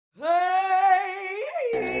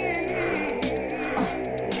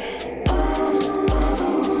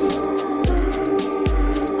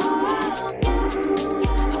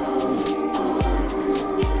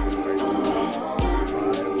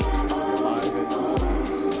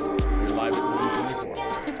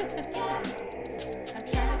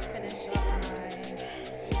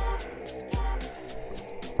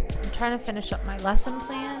trying to finish up my lesson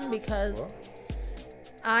plan because What?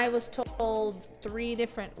 I was told 3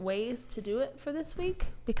 different ways to do it for this week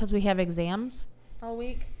because we have exams all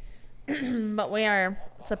week. But we are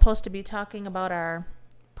supposed to be talking about our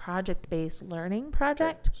project-based learning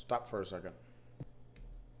project. Okay, stop for a second.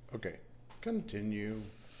 Okay, continue.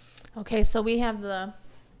 Okay, so we have the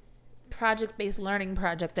project-based learning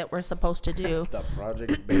project that we're supposed to do, The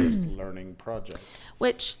project-based learning project.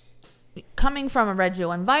 which, coming from a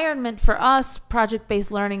Reggio environment, for us,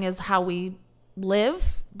 project-based learning is how we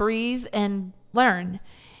live, breathe, and learn.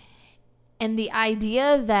 And the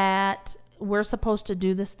idea that we're supposed to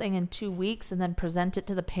do this thing in 2 weeks and then present it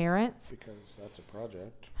to the parents, Because that's a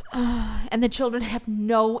project. and the children have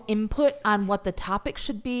no input on what the topic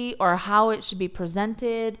should be or how it should be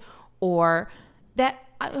presented, or that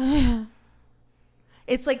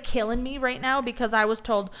it's like killing me right now because I was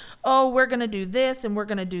told, oh, we're going to do this and we're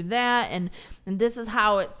going to do that. And this is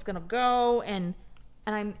how it's going to go. And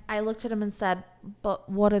I looked at him and said, but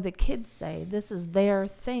what do the kids say? This is their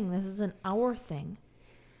thing. This isn't our thing.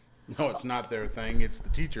 No, it's not their thing. It's the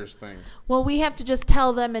teacher's thing. Well, we have to just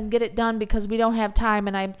tell them and get it done because we don't have time.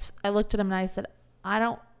 And I looked at him and I said, I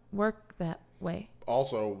don't work that way.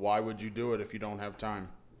 Also, why would you do it if you don't have time?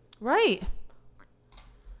 Right.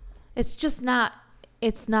 It's just not,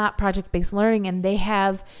 it's not project-based learning, and they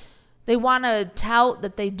want to tout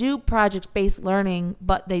that they do project-based learning,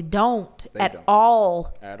 but they don't at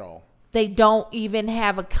all. At all. They don't even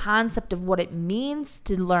have a concept of what it means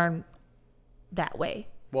to learn that way.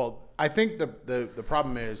 Well, I think the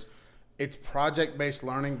problem is it's project-based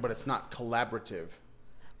learning, but it's not collaborative.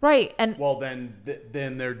 Right. And Well, then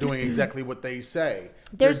they're doing exactly what they say.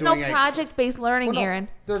 there's no They're doing project-based learning, Well, no, Aaron.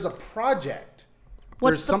 There's a project.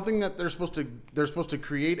 What's There's something that they're supposed to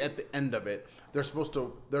create at the end of it. They're supposed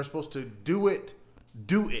to do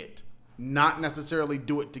it, not necessarily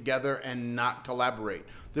do it together and not collaborate.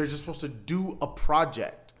 They're just supposed to do a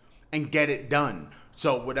project and get it done.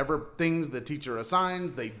 So whatever things the teacher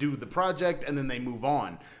assigns, they do the project and then they move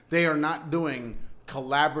on. They are not doing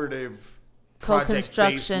collaborative project-based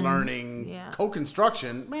Co-construction. learning. Yeah.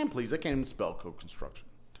 Co-construction. Man, please, I can't even spell co-construction.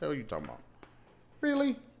 Tell what you talking about.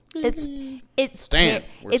 Really? It's Stan.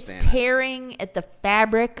 We're it's standing. tearing at the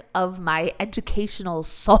fabric of my educational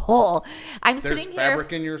soul. There's sitting here.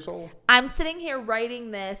 fabric in your soul? I'm sitting here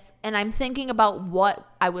writing this, and I'm thinking about what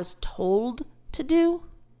I was told to do,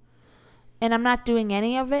 and I'm not doing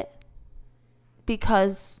any of it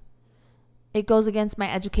because it goes against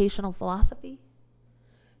my educational philosophy.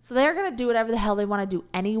 So they're going to do whatever the hell they want to do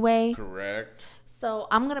anyway. Correct. So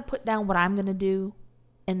I'm going to put down what I'm going to do,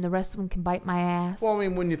 and the rest of them can bite my ass. Well, I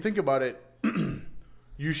mean, when you think about it,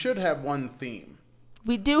 you should have one theme.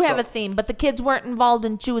 We do have a theme, but the kids weren't involved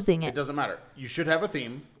in choosing It it. doesn't matter. You should have a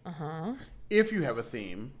theme. Uh-huh. If you have a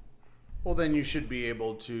theme, well, then you should be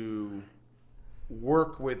able to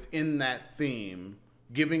work within that theme,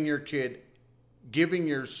 giving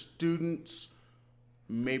your students,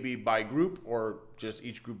 maybe by group or just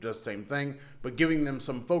each group does the same thing, but giving them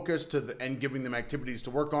some focus and giving them activities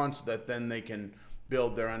to work on so that then they can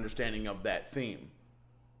build their understanding of that theme.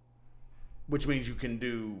 Which means you can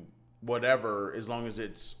do whatever as long as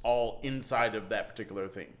it's all inside of that particular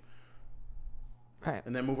theme. Right.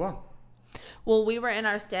 And then move on. Well, we were in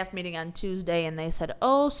our staff meeting on Tuesday, and they said,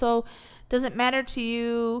 oh, so does it matter to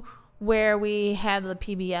you where we have the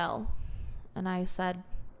PBL? And I said,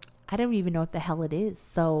 I don't even know what the hell it is,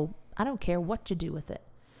 so I don't care what you do with it.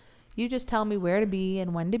 You just tell me where to be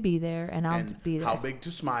and when to be there, and I'll be there. How big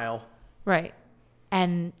to smile. Right.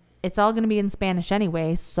 And it's all going to be in Spanish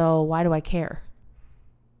anyway, so why do I care?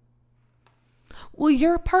 Well,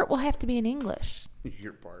 your part will have to be in English.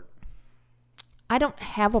 Your part. I don't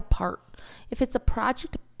have a part. If it's a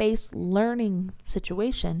project-based learning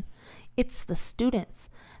situation, it's the students.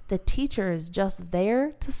 The teacher is just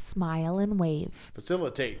there to smile and wave.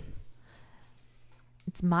 Facilitate.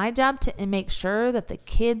 It's my job to make sure that the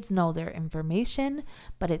kids know their information,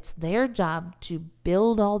 but it's their job to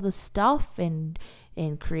build all the stuff and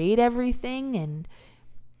create everything and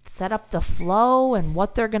set up the flow and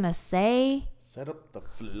what they're going to say. Set up the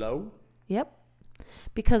flow? Yep.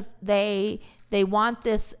 Because they want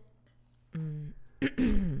this I'm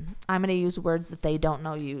going to use words that they don't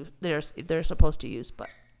know they're supposed to use, but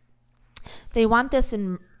they want this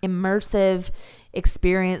immersive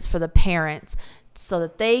experience for the parents so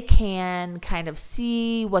that they can kind of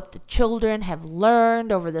see what the children have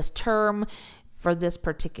learned over this term for this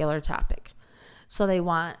particular topic. So they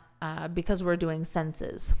want, because we're doing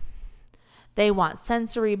senses, they want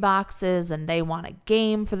sensory boxes, and they want a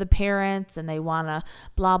game for the parents, and they want to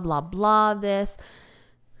blah, blah, blah this.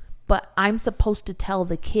 but I'm supposed to tell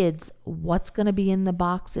the kids what's going to be in the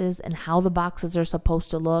boxes and how the boxes are supposed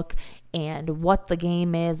to look and what the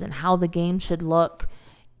game is and how the game should look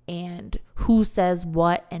and who says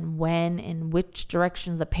what and when and which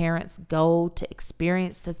direction the parents go to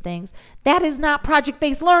experience the things. That is not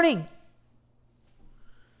project-based learning.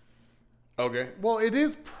 Okay. Well, it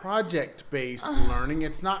is project-based learning.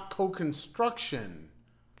 It's not co-construction.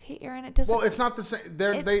 Okay, Aaron, it doesn't. Well, it's not the same.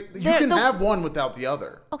 You can have one without the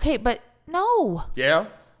other. Okay, but no. Yeah?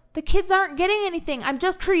 The kids aren't getting anything. I'm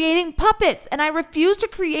just creating puppets, and I refuse to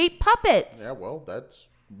create puppets. Yeah, well, that's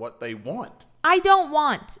what they want. I don't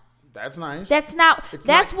want. That's nice. That's not.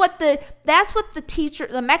 That's what the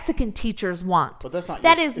Mexican teachers want. But that's not.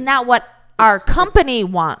 That is not what our company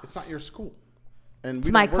wants. It's not your school. And it's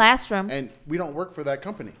my classroom. And we don't work for that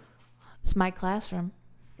company. It's my classroom.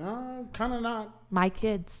 Kind of not. My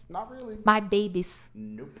kids. Not really. My babies.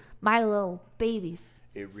 Nope. My little babies.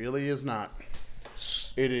 It really is not.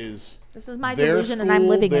 It is. This is my their delusion, school, and I'm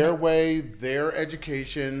living their in it. way, their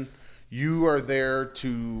education. You are there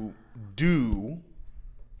to do,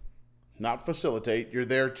 not facilitate. You're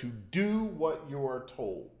there to do what you're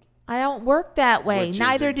told. I don't work that way.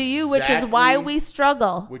 Neither do you, which is why we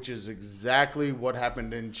struggle. Which is exactly what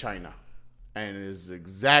happened in China, and is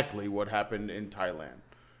exactly what happened in Thailand.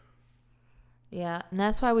 Yeah, and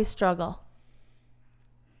that's why we struggle.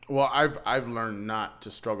 Well, I've learned not to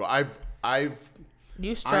struggle.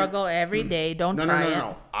 You struggle every day. Don't try it.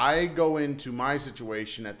 No. I go into my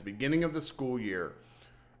situation at the beginning of the school year,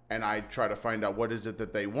 and I try to find out what is it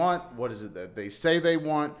that they want, what is it that they say they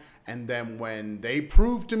want, and then when they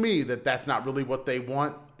prove to me that that's not really what they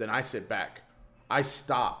want, then I sit back. I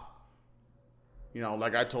stop. You know,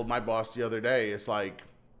 like I told my boss the other day, it's like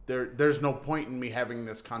there's no point in me having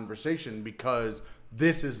this conversation because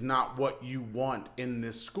this is not what you want in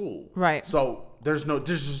this school. Right. So there's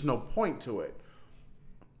just no point to it.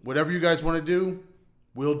 Whatever you guys want to do,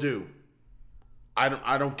 we'll do.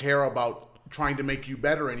 I don't care about trying to make you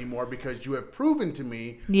better anymore because you have proven to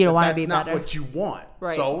me you don't want to that's be not better. what you want.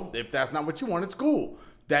 Right. So if that's not what you want, it's cool.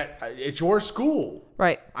 It's your school.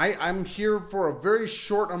 Right. I'm here for a very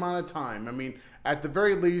short amount of time. I mean, at the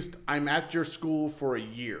very least, I'm at your school for a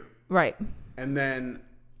year. Right. And then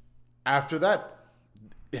after that,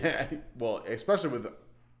 well, especially with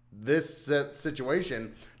this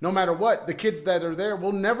situation, no matter what, the kids that are there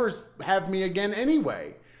will never have me again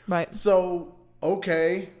anyway. Right. So,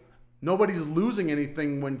 okay, nobody's losing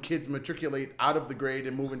anything when kids matriculate out of the grade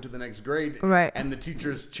and move into the next grade. Right. And the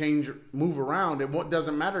teachers move around. It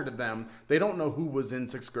doesn't matter to them. They don't know who was in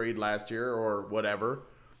 6th grade last year or whatever.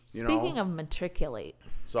 Speaking of matriculate.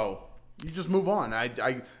 So you just move on.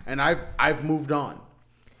 I've moved on.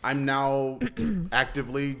 I'm now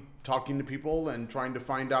actively talking to people and trying to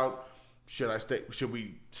find out, should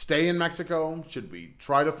we stay in Mexico? Should we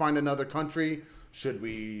try to find another country? Should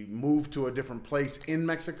we move to a different place in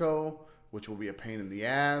Mexico, which will be a pain in the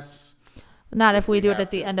ass? Not if we do it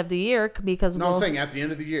at the end of the year, because I'm saying at the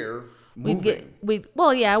end of the year, moving. We'd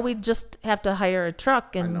just have to hire a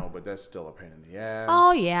truck and. I know, but that's still a pain in the ass.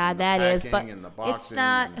 Oh yeah, that is, but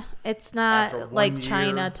it's not like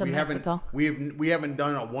China to Mexico. We haven't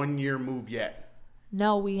done a 1-year move yet.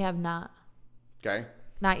 No, we have not. Okay.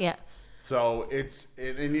 Not yet. So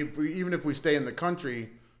and even if we stay in the country,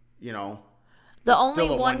 you know. The only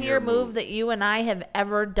 1-year move that you and I have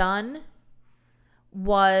ever done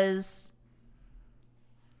was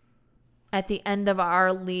at the end of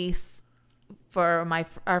our lease for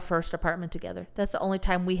our first apartment together. That's the only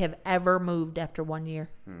time we have ever moved after 1 year.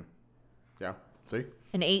 Yeah. See?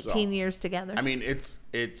 In 18 years together. I mean,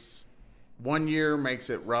 it's 1 year makes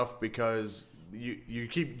it rough because you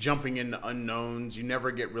keep jumping into unknowns. You never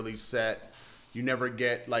get really set. You never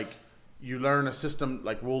get you learn a system,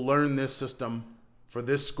 we'll learn this system for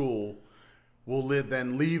this school. We'll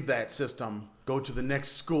then leave that system, go to the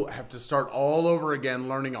next school, have to start all over again,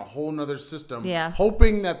 learning a whole nother system. Yeah.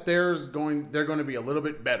 Hoping that they're going to be a little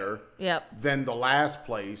bit better than the last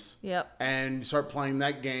place. Yep. And you start playing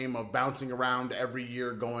that game of bouncing around every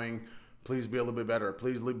year going, please be a little bit better.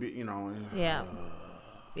 Please be, Yeah.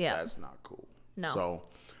 Yeah. That's not cool. No. So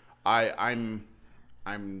I'm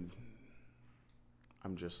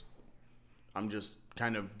just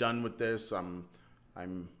kind of done with this. I'm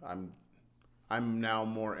now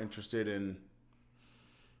more interested in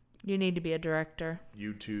You need to be a director.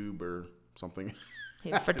 YouTube or something.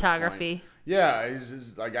 Photography. Yeah, it's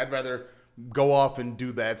just I'd rather go off and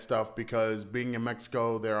do that stuff because being in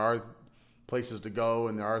Mexico, there are places to go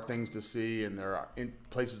and there are things to see and there are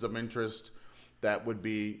places of interest that would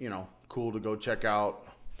be, cool to go check out.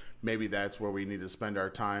 Maybe that's where we need to spend our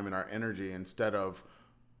time and our energy instead of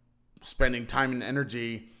spending time and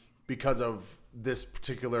energy because of this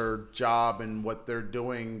particular job and what they're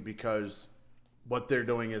doing, because what they're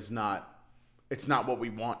doing is not, it's not what we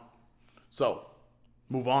want. So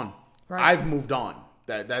move on. Right. I've moved on.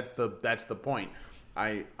 That's the point.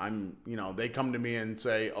 I'm they come to me and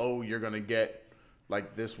say, oh, you're going to get,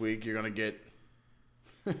 like this week, you're going to get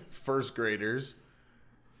first graders,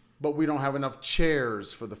 but we don't have enough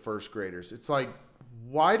chairs for the first graders. It's like,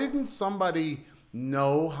 why didn't somebody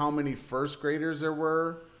know how many first graders there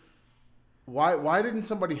were? Why didn't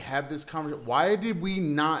somebody have this conversation? Why did we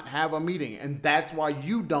not have a meeting? And that's why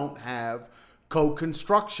you don't have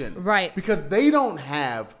co-construction. Right. Because they don't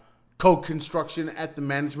have co-construction at the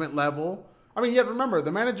management level. I mean, yet remember,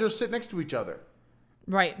 the managers sit next to each other.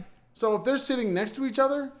 Right. So if they're sitting next to each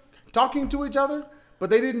other, talking to each other, but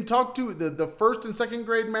they didn't talk to the first and second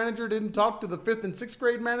grade manager, didn't talk to the fifth and sixth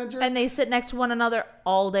grade manager. And they sit next to one another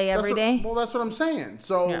all day, every day. Well, that's what I'm saying.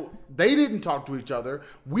 So They didn't talk to each other.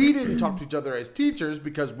 We didn't talk to each other as teachers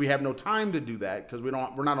because we have no time to do that because we're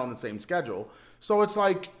not on the same schedule. So it's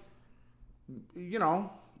like,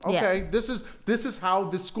 okay, this is how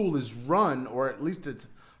this school is run, or at least it's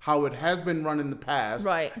how it has been run in the past.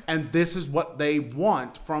 Right. And this is what they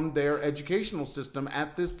want from their educational system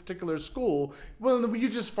at this particular school. Well, you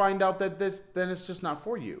just find out that then it's just not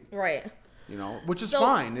for you. Right. Which is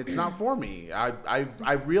fine. It's not for me.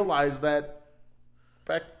 I realized that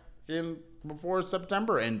back before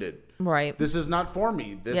September ended. Right. This is not for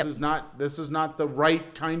me. This is not the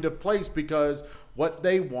right kind of place, because what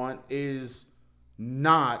they want is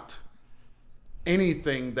not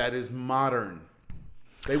anything that is modern.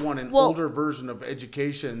 They want an older version of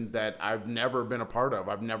education that I've never been a part of.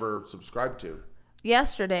 I've never subscribed to.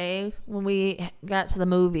 Yesterday, when we got to the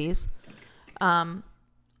movies,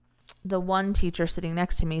 the one teacher sitting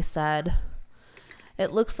next to me said,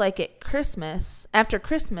 it looks like after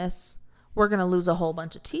Christmas, we're going to lose a whole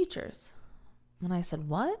bunch of teachers. And I said,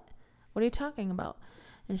 what? What are you talking about?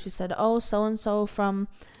 And she said, oh, so-and-so from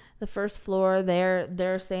the first floor,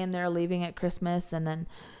 they're saying they're leaving at Christmas, and then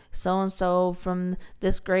so-and-so from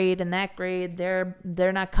this grade and that grade, they're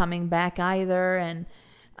not coming back either. And,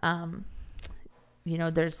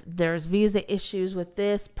 there's visa issues with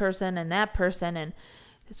this person and that person. And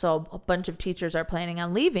so a bunch of teachers are planning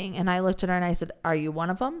on leaving. And I looked at her and I said, are you one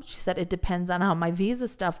of them? She said, it depends on how my visa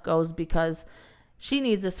stuff goes, because she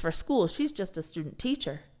needs this for school. She's just a student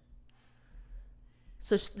teacher.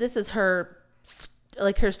 So this is her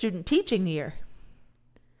student teaching year.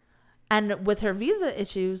 And with her visa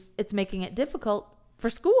issues, it's making it difficult for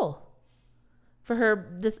school. For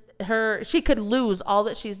her, she could lose all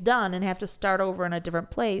that she's done and have to start over in a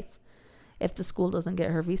different place if the school doesn't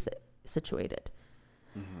get her visa situated.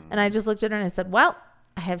 Mm-hmm. And I just looked at her and I said, well,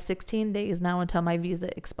 I have 16 days now until my visa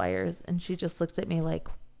expires. And she just looked at me like,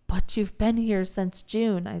 but you've been here since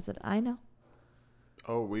June. I said, I know.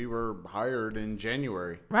 Oh, we were hired in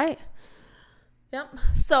January. Right. Yep.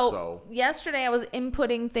 So yesterday I was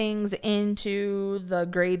inputting things into the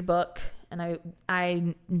grade book, and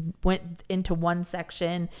I went into one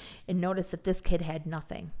section and noticed that this kid had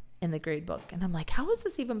nothing in the grade book. And I'm like, how is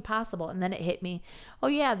this even possible? And then it hit me. Oh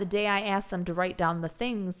yeah, the day I asked them to write down the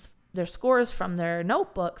things, their scores from their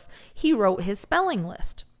notebooks, he wrote his spelling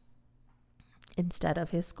list instead of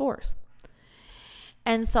his scores.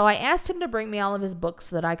 And so I asked him to bring me all of his books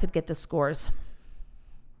so that I could get the scores.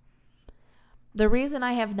 The reason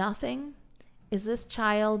I have nothing is this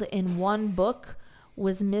child in one book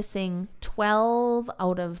was missing 12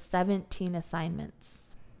 out of 17 assignments.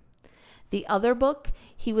 The other book,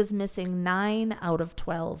 he was missing 9 out of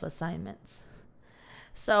 12 assignments.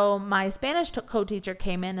 So my Spanish co-teacher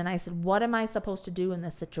came in and I said, what am I supposed to do in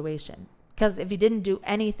this situation? Because if he didn't do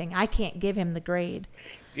anything, I can't give him the grade.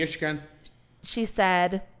 Yes, you can. She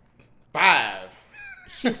said 5.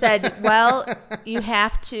 She said, well, you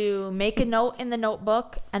have to make a note in the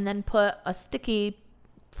notebook and then put a sticky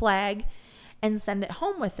flag and send it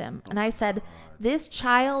home with him. And I said, this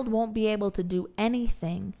child won't be able to do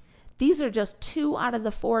anything. These are just 2 out of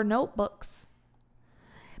the 4 notebooks.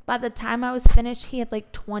 By the time I was finished, he had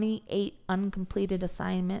like 28 incompleted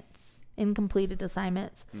assignments.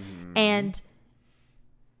 Mm-hmm.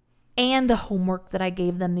 And the homework that I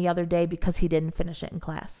gave them the other day because he didn't finish it in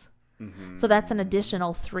class. Mm-hmm. So that's an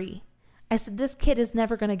additional 3. I said, this kid is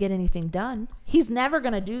never going to get anything done. He's never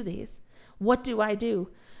going to do these. What do I do?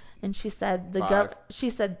 And she said,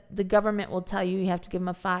 the government will tell you have to give him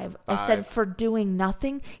a 5. I said, for doing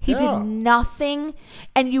nothing? He did nothing.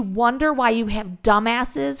 And you wonder why you have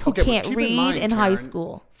dumbasses who can't read in high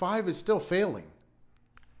school. 5 is still failing.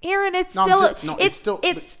 Aaron, it's No, I'm still ju- no,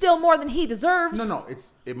 it's still more than he deserves. No,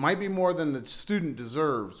 it might be more than the student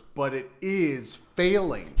deserves, but it is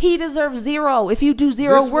failing. He deserves 0. If you do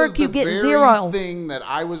 0 This work, was you the get very 0. thing that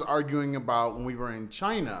I was arguing about when we were in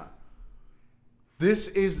China. This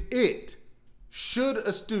is it. Should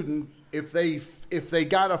a student, if they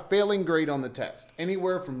got a failing grade on the test,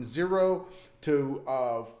 anywhere from 0 to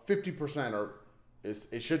 50%, or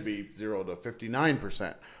it should be 0 to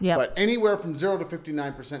 59%. Yep. But anywhere from 0 to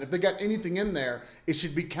 59%, if they got anything in there, it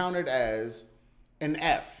should be counted as an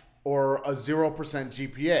F or a 0%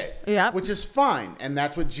 GPA. Yep. Which is fine, and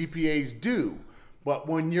that's what GPAs do. But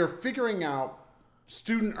when you're figuring out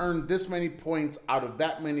student earned this many points out of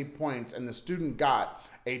that many points, and the student got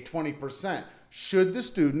a 20%, should the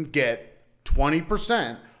student get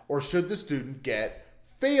 20%, or should the student get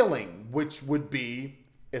failing, which would be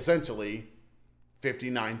essentially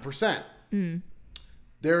 59%.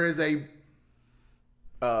 There is a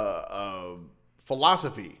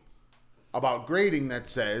philosophy about grading that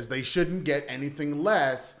says they shouldn't get anything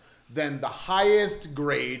less than the highest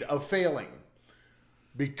grade of failing,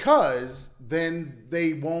 because then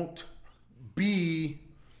they won't be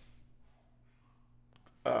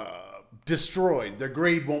destroyed. Their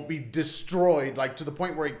grade won't be destroyed, like to the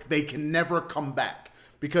point where they can never come back.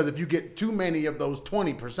 Because if you get too many of those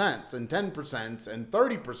 20% and 10% and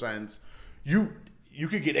 30%, you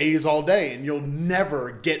could get A's all day and you'll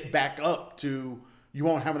never get back up to, you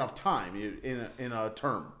won't have enough time in a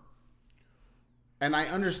term. And I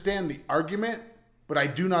understand the argument, but I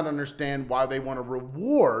do not understand why they want to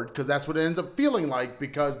reward, because that's what it ends up feeling like,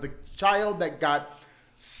 because the child that got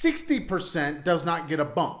 60% does not get a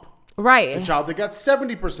bump. Right. The child that got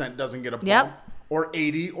 70% doesn't get a bump. Yep. Or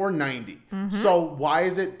 80 or 90. So why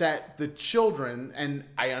is it that the children, and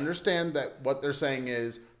I understand that what they're saying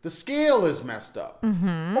is the scale is messed up.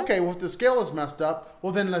 Okay, well, if the scale is messed up,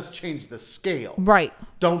 well, then let's change the scale. Right.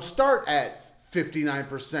 Don't start at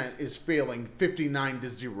 59% is failing 59 to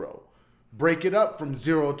 0. Break it up from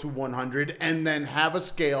 0 to 100 and then have a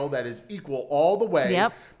scale that is equal all the way.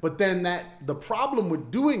 Yep. But then the problem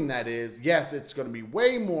with doing that is, yes, it's going to be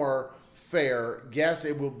way more fair. Yes,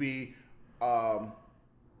 it will be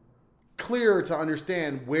clear to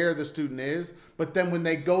understand where the student is. But then when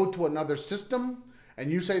they go to another system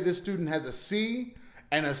and you say this student has a C,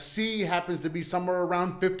 and a C happens to be somewhere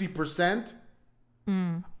around 50%,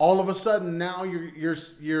 all of a sudden now you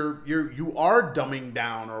are dumbing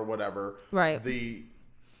down or whatever. Right.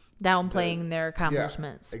 Downplaying their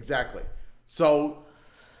accomplishments. Yeah, exactly. So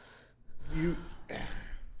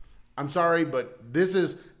I'm sorry, but this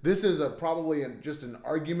is probably just an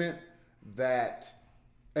argument that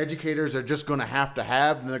educators are just going to have,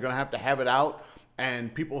 and they're going to have it out.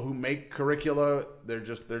 And people who make curricula, they're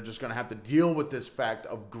just going to have to deal with this fact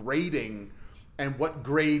of grading and what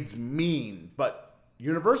grades mean. But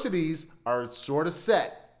universities are sort of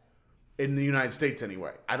set in the United States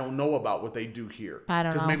anyway. I don't know about what they do here. I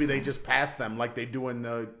don't know. Because maybe they just pass them like they do in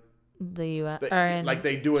the U.S. like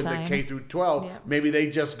they do in the K through 12. Yeah. Maybe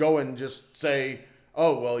they just go and just say,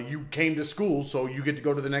 oh, well, you came to school, so you get to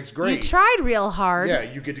go to the next grade. You tried real hard. Yeah,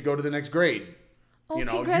 you get to go to the next grade. Oh, you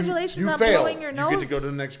know, congratulations you on failed. blowing your nose. You get to go to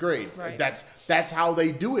the next grade. Right. That's how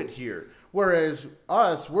they do it here. Whereas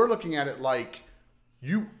we're looking at it like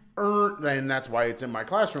you earn, and that's why it's in my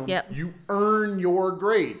classroom. Yep. You earn your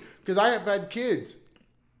grade. Because I have had kids.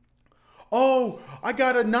 Oh, I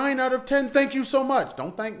got a 9 out of 10. Thank you so much.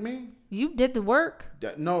 Don't thank me. You did the work.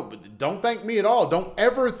 No, but don't thank me at all. Don't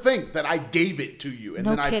ever think that I gave it to you. And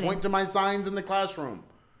No then kidding. I point to my signs in the classroom.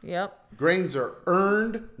 Yep. Grades are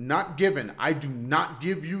earned, not given. I do not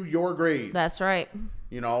give you your grades. That's right.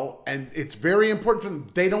 You know, and it's very important for them.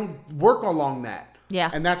 They don't work along that. Yeah.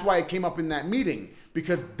 And that's why it came up in that meeting,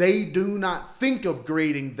 because they do not think of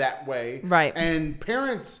grading that way. Right. And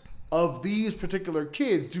parents of these particular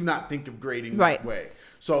kids do not think of grading Right. that way.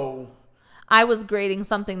 So I was grading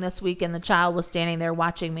something this week and the child was standing there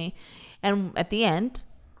watching me. And at the end,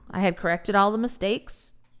 I had corrected all the mistakes.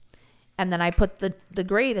 And then I put the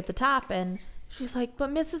grade at the top, and she's like,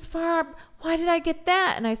 but Mrs. Farb, why did I get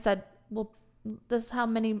that? And I said, well, this is how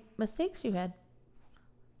many mistakes you had.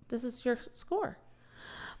 This is your score.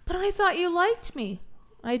 But I thought you liked me.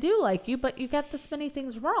 I do like you, but you got this many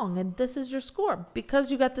things wrong, and this is your score.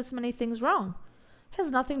 Because you got this many things wrong. It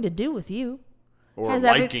has nothing to do with you. or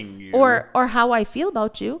liking you. Or how I feel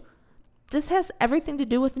about you. This has everything to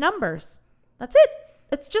do with numbers. That's it.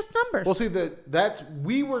 It's just numbers. Well, see,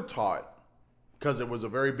 we were taught, because it was a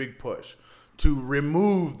very big push, to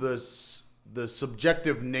remove the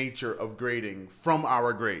subjective nature of grading from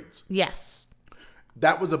our grades. Yes.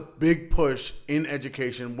 That was a big push in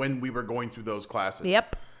education when we were going through those classes.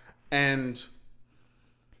 Yep. And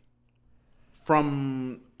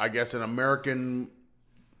from, I guess, an American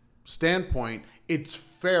standpoint, it's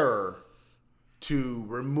fairer to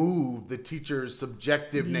remove the teacher's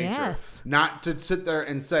subjective nature. Yes. Not to sit there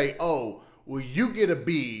and say, oh, well, you get a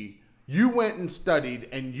B. You went and studied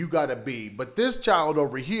and you got a B. But this child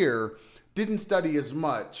over here didn't study as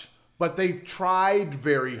much, but they've tried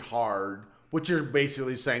very hard, which you're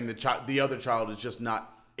basically saying the other child is just not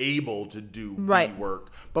able to do Right. B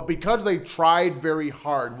work. But because they tried very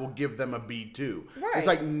hard, we'll give them a B too. Right. It's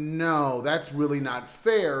like, no, that's really not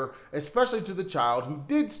fair, especially to the child who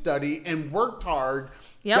did study and worked hard,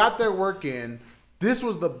 Yep. got their work in. This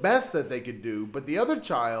was the best that they could do. But the other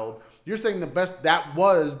child, you're saying the best,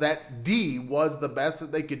 that D was the best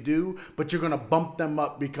that they could do, but you're going to bump them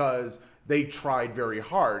up because they tried very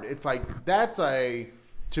hard. It's like,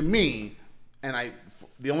 to me, and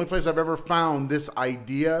the only place I've ever found this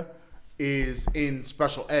idea is in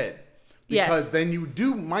special ed. Because Yes. then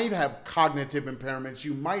you might have cognitive impairments,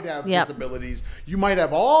 you might have Yep. disabilities, you might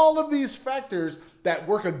have all of these factors that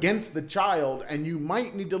work against the child, and you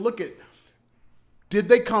might need to look at, did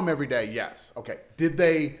they come every day? Yes. Okay. Did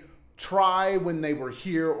they try when they were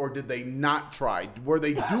here, or did they not try? Were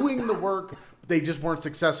they doing the work, they just weren't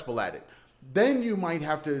successful at it? Then you might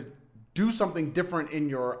have to do something different in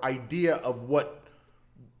your idea of what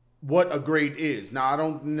a grade is. Now, I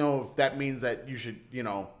don't know if that means that you should,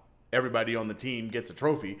 everybody on the team gets a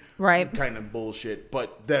trophy. Right. Kind of bullshit.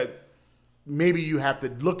 But that maybe you have to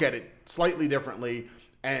look at it slightly differently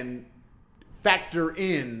and factor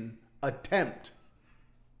in attempt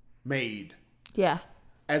made Yeah.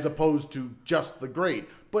 as opposed to just the grade.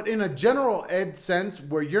 But in a general ed sense,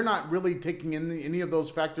 where you're not really taking any of those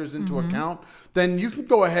factors into account, then you can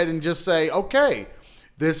go ahead and just say, okay,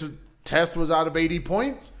 this test was out of 80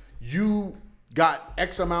 points. You got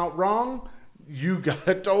X amount wrong. You got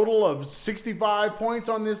a total of 65 points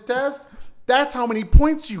on this test. That's how many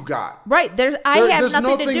points you got. Right. I have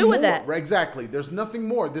nothing to do with more. it. Right, exactly. There's nothing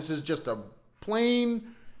more. This is just a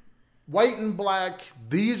plain white and black.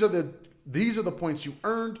 These are the points you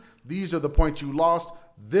earned. These are the points you lost.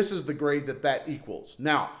 This is the grade that equals.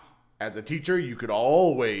 Now, as a teacher, you could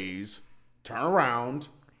always turn around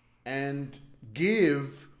and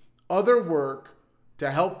give other work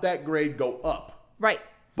to help that grade go up. Right.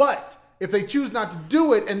 But if they choose not to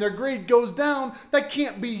do it and their grade goes down, that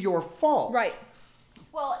can't be your fault. Right.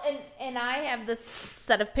 Well, and I have this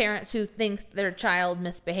set of parents who think their child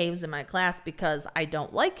misbehaves in my class because I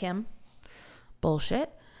don't like him.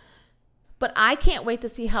 Bullshit. But I can't wait to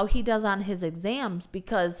see how he does on his exams,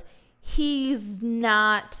 because he's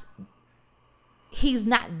not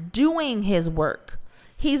doing his work.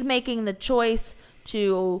 He's making the choice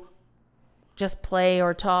to just play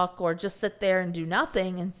or talk or just sit there and do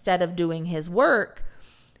nothing instead of doing his work.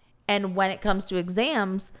 And when it comes to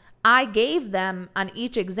exams, I gave them on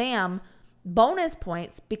each exam bonus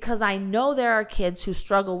points because I know there are kids who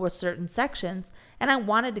struggle with certain sections, and I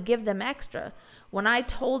wanted to give them extra. When I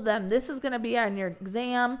told them this is going to be on your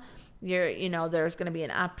exam, there's going to be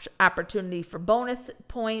an opportunity for bonus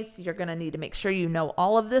points. You're going to need to make sure you know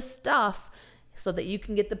all of this stuff so that you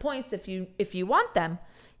can get the points if you want them.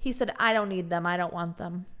 He said, I don't need them. I don't want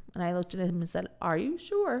them. And I looked at him and said, are you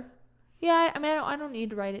sure? Yeah, I don't need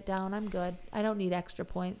to write it down. I'm good. I don't need extra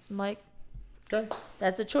points. I'm like, Okay.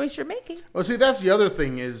 That's a choice you're making. Well, see, that's the other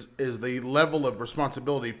thing is the level of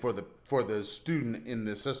responsibility for the student in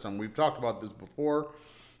this system. We've talked about this before,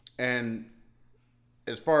 and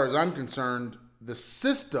as far as I'm concerned, the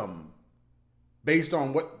system, based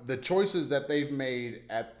on what the choices that they've made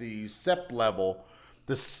at the SEP level,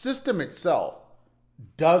 the system itself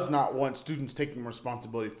does not want students taking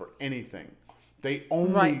responsibility for anything. They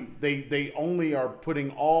only they only are putting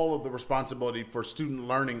all of the responsibility for student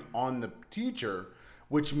learning on the teacher,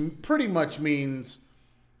 which pretty much means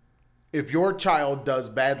if your child does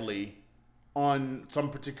badly on some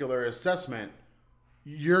particular assessment,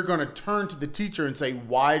 you're going to turn to the teacher and say,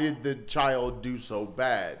 why did the child do so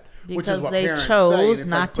bad? Because which is what they parents chose say.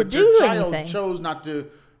 not to but do your child anything. chose not to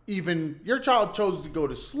your child chose to go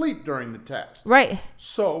to sleep during the test. Right.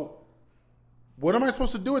 So what am I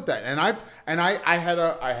supposed to do with that? And I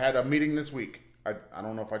had a meeting this week. I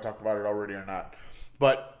don't know if I talked about it already or not,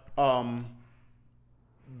 but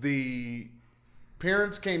the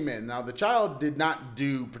parents came in. Now the child did not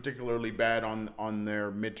do particularly bad on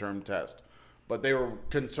their midterm test, but they were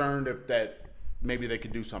concerned that maybe they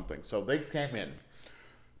could do something. So they came in.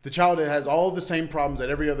 The child has all the same problems that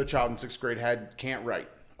every other child in 6th grade had, can't write.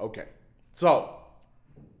 Okay. So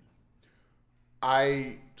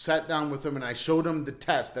I sat down with them and I showed them the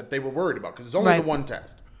test that they were worried about, because it's only Right. the one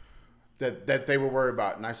test. that they were worried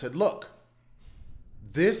about. And I said, look,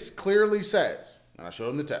 this clearly says, and I showed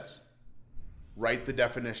them the test, write the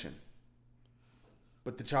definition.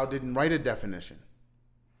 But the child didn't write a definition.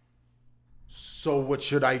 So what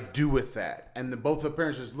should I do with that? And both the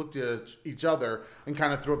parents just looked at each other and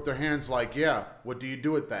kind of threw up their hands like, yeah, what do you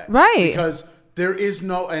do with that? Right. Because there is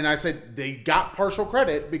no, and I said they got partial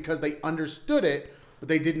credit because they understood it, but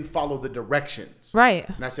they didn't follow the directions. Right.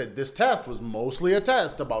 And I said this test was mostly a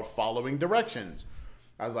test about following directions.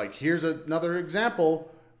 I was like, here's another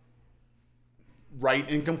example. Write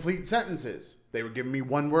incomplete sentences. They were giving me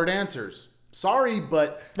one-word answers. Sorry,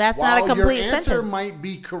 but that's not a complete your answer sentence. might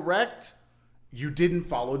be correct, you didn't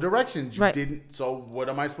follow directions. You Right. didn't. So what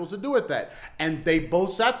am I supposed to do with that? And they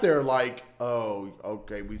both sat there like, oh,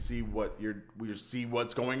 okay, we see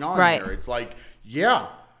what's going on Right. here. It's like, yeah.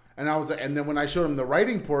 And and then when I showed them the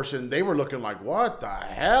writing portion, they were looking like, what the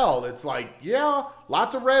hell? It's like, yeah,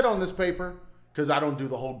 lots of red on this paper because I don't do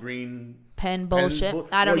the whole green Pen bullshit.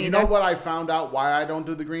 I don't well, you either. know what I found out why I don't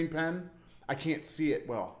do the green pen? I can't see it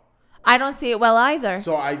well. I don't see it well either.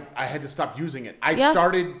 So I had to stop using it. I Yeah.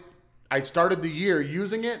 started the year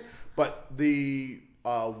using it, but the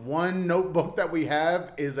one notebook that we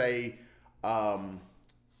have is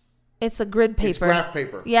It's a grid paper. it's graph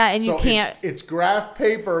paper. Yeah, and you So can't- It's graph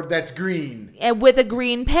paper that's green. And with a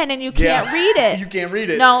green pen, and you can't Yeah. read it. You can't read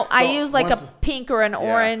it. No, I So use like once- a pink or an yeah.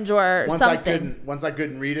 orange or something. Once I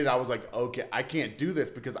couldn't read it, I was like, okay, I can't do this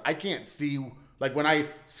because I can't see. Like when I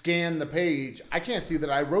scan the page, I can't see that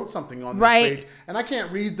I wrote something on this Right. page, and I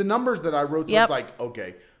can't read the numbers that I wrote. So Yep. it's like,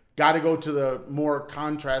 okay, got to go to the more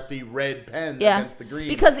contrasty red pen Yeah, against the green.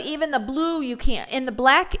 because even the blue you can't. In the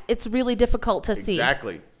black, it's really difficult to see.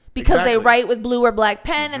 Exactly. Because they Exactly. write with blue or black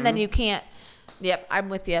pen, and then you can't. Yep, I'm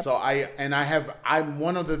with you. So I'm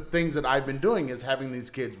one of the things that I've been doing is having these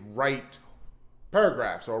kids write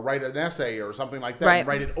paragraphs or write an essay or something like that, Right. and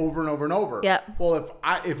write it over and over and over. Yep. Well,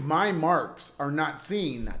 if my marks are not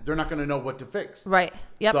seen, they're not going to know what to fix. Right.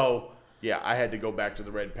 Yep. So yeah, I had to go back to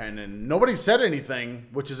the red pen, and nobody said anything,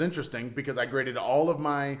 which is interesting because I graded all of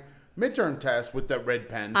my midterm tests with that red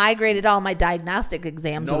pen. I graded all my diagnostic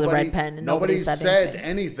exams with a red pen, and nobody said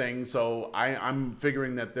anything. So I'm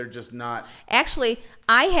figuring that they're just not. Actually,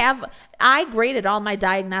 I graded all my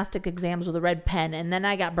diagnostic exams with a red pen, and then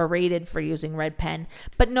I got berated for using red pen.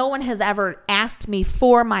 But no one has ever asked me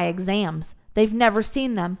for my exams. They've never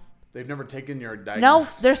seen them. They've never taken your No,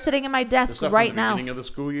 they're sitting in my the desk stuff right from the now. beginning of the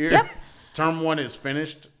school year. Yep. Term 1 is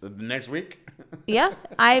finished the next week. Yeah,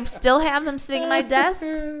 I still have them sitting in my desk.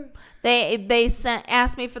 They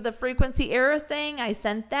asked me for the frequency error thing. I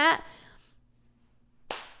sent that.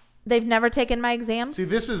 They've never taken my exams. See,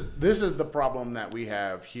 this is the problem that we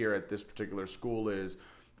have here at this particular school is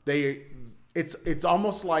it's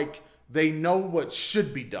almost like they know what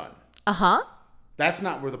should be done. Uh-huh. That's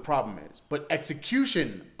not where the problem is. But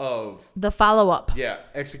execution of The follow-up.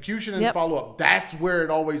 execution and Yep. follow-up, that's where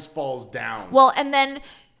it always falls down. Well, and then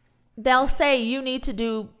they'll say you need to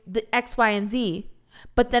do the X, Y, and Z,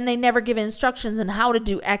 but then they never give instructions on how to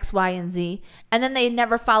do X, Y, and Z, and then they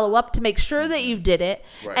never follow up to make sure that you did it.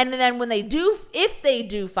 Right. And then when they do, if they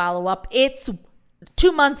do follow up, it's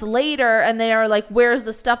 2 months later, and they are like, "Where's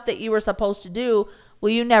the stuff that you were supposed to do?" Well,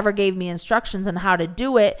 you never gave me instructions on how to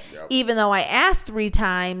do it, Yep. even though I asked 3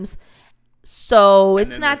 times. So And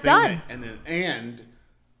it's then not the thing done. and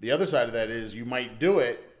the other side of that is you might do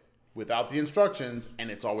it without the instructions, and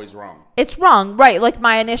it's always wrong. It's wrong, right? Like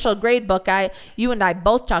my initial grade book, you and I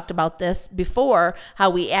both talked about this before, how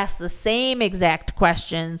we asked the same exact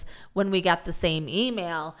questions when we got the same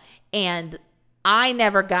email, and I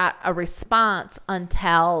never got a response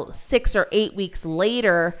until 6 or 8 weeks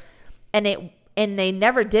later, and they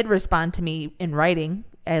never did respond to me in writing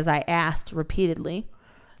as I asked repeatedly,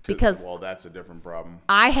 because Well, that's a different problem.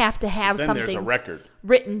 I have to have Then something there's a record.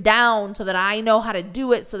 written down so that I know how to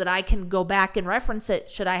do it, so that I can go back and reference it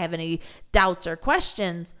should I have any doubts or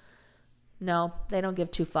questions. No, they don't give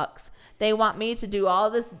 2 fucks. They want me to do all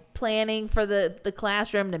this planning for the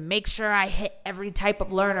classroom to make sure I hit every type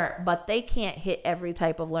of learner, but they can't hit every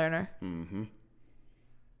type of learner.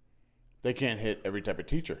 They can't hit every type of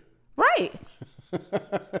teacher. Right.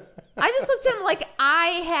 I just looked at him like I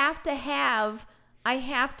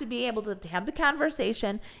have to be able to have the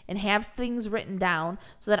conversation and have things written down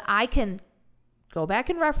so that I can go back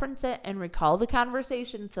and reference it and recall the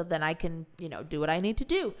conversation, so then I can, do what I need to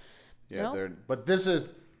do. Yeah, but this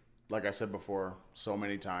is, like I said before so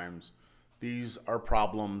many times, these are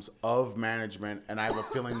problems of management, and I have a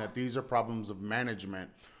feeling that these are problems of management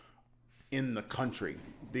in the country.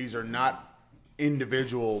 These are not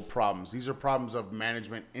individual problems. These are problems of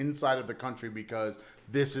management inside of the country because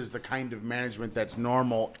this is the kind of management that's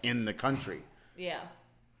normal in the country. Yeah.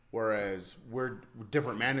 Whereas we're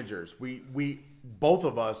different managers. We both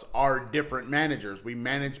of us are different managers. We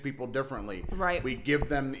manage people differently. Right. We give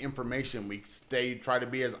them the information. We try to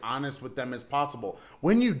be as honest with them as possible.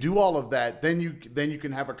 When you do all of that, then you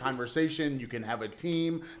can have a conversation. You can have a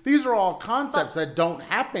team. These are all concepts that don't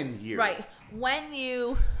happen here. Right.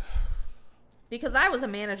 Because I was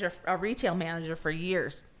a retail manager for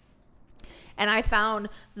years. And I found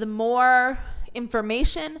the more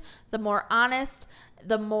information, the more honest,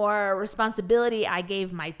 the more responsibility I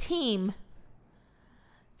gave my team,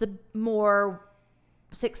 the more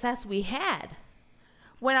success we had.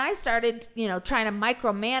 When I started, trying to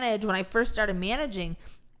micromanage, when I first started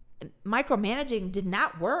micromanaging did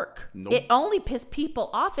not work. Nope. It only pissed people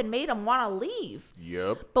off and made them want to leave.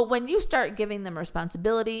 Yep. But when you start giving them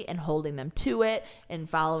responsibility and holding them to it and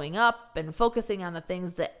following up and focusing on the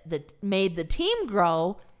things that made the team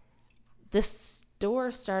grow, the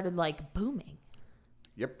store started booming.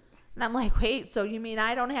 Yep. And I'm like, wait, so you mean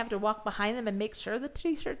I don't have to walk behind them and make sure the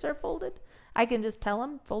t-shirts are folded? I can just tell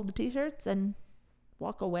them, fold the t-shirts and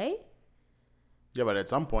walk away? Yeah, but at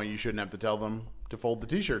some point you shouldn't have to tell them to fold the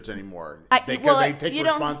t-shirts anymore. They take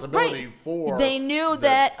responsibility for... They knew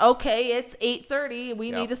that, okay, it's 8:30.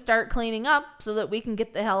 We need to start cleaning up so that we can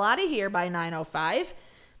get the hell out of here by 9:05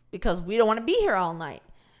 because we don't want to be here all night.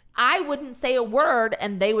 I wouldn't say a word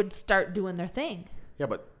and they would start doing their thing. Yeah,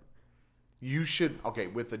 but you should... Okay,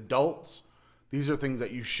 with adults, these are things that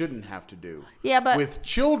you shouldn't have to do. Yeah, but... With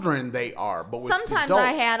children, they are. But with sometimes adults,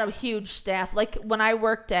 I had a huge staff. Like when I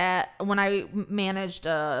managed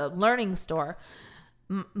a learning store,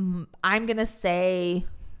 I'm going to say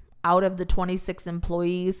out of the 26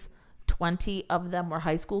 employees, 20 of them were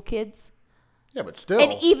high school kids. Yeah, but still.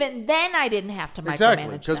 And even then I didn't have to micromanage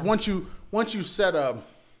exactly, because them. once you set a...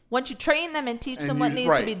 Once you train them and teach them what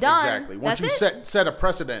needs to be done, exactly. Once you set a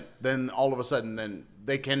precedent, then all of a sudden, then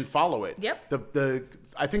they can follow it. Yep.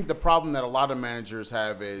 I think the problem that a lot of managers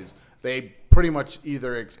have is they pretty much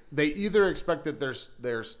either expect that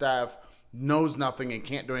their staff knows nothing and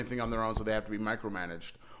can't do anything on their own, so they have to be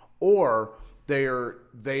micromanaged, or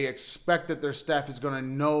they expect that their staff is going to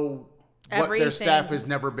know what their staff has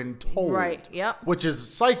never been told. Right. Yep. Which is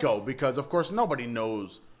psycho because, of course, nobody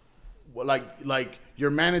knows. Like your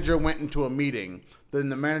manager went into a meeting, then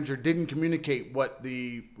the manager didn't communicate what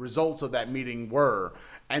the results of that meeting were,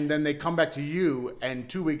 and then they come back to you, and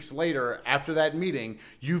 2 weeks later, after that meeting,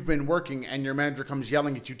 you've been working, and your manager comes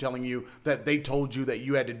yelling at you, telling you that they told you that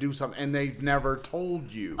you had to do something, and they've never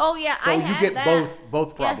told you. Oh yeah, so you get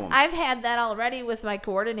both problems. Yeah, I've had that already with my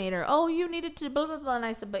coordinator. Oh, you needed to blah blah blah, and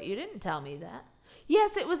I said, but you didn't tell me that.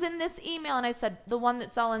 Yes, it was in this email, and I said the one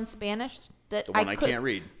that's all in Spanish that the one I can't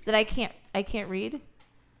read. That I can't read.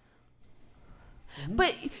 Mm-hmm.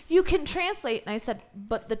 But you can translate, and I said,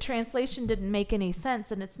 but the translation didn't make any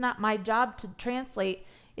sense, and it's not my job to translate.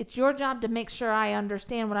 It's your job to make sure I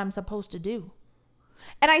understand what I'm supposed to do.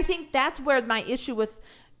 And I think that's where my issue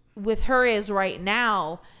with her is right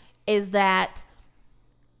now, is that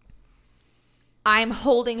I'm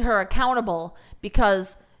holding her accountable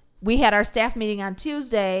because we had our staff meeting on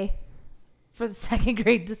Tuesday for the second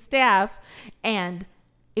grade staff, and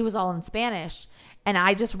it was all in Spanish. And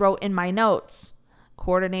I just wrote in my notes,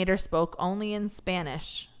 coordinator spoke only in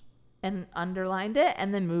Spanish, and underlined it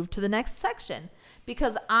and then moved to the next section,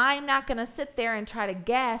 because I'm not going to sit there and try to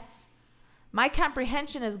guess. My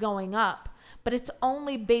comprehension is going up, but it's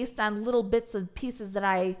only based on little bits and pieces that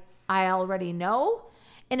I already know.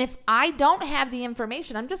 And if I don't have the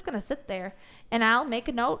information, I'm just going to sit there and I'll make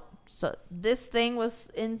a note. So this thing was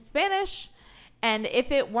in Spanish. And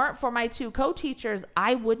if it weren't for my two co-teachers,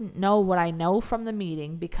 I wouldn't know what I know from the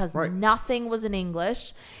meeting, because nothing was in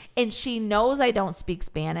English. And she knows I don't speak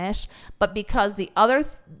Spanish, but because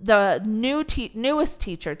the newest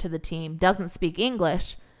teacher to the team doesn't speak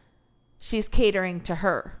English, she's catering to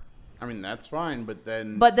her. I mean, that's fine, but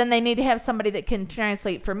then they need to have somebody that can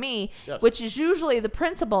translate for me, yes, which is usually the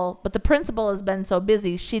principal, but the principal has been so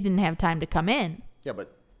busy she didn't have time to come in. Yeah,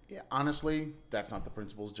 but honestly, that's not the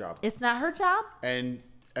principal's job. It's not her job? And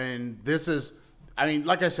this is, I mean,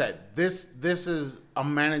 like I said, this is a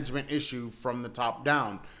management issue from the top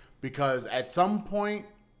down, because at some point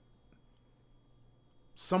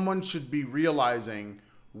someone should be realizing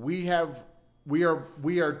we are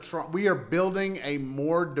building a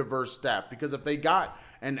more diverse staff, because if they got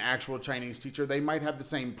an actual Chinese teacher, they might have the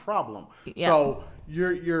same problem. Yeah. So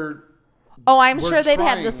I'm sure they'd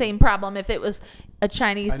have the same problem if it was a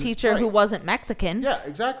Chinese teacher who wasn't Mexican. Yeah,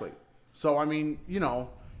 exactly. So I mean,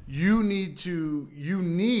 You need to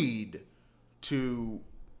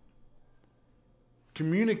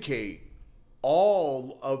communicate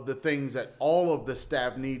all of the things that all of the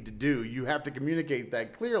staff need to do. You have to communicate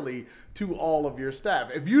that clearly to all of your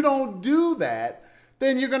staff. If you don't do that,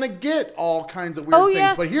 then you're going to get all kinds of weird things.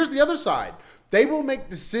 Yeah. But here's the other side. They will make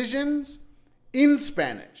decisions in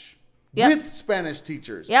Spanish with Spanish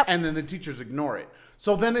teachers. And then the teachers ignore it.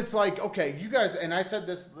 So then it's like, okay, you guys, and I said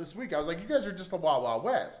this week, I was like, you guys are just the Wild Wild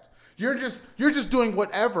West. You're just doing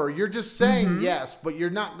whatever. You're just saying yes, but you're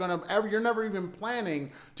never even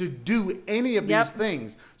planning to do any of these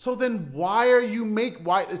things. So then why are you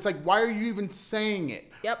even saying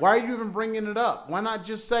it? Why are you even bringing it up? Why not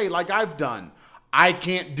just say, like I've done, I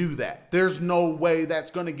can't do that. There's no way that's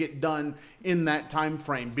going to get done in that time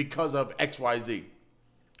frame because of XYZ.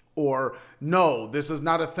 Or, no, this is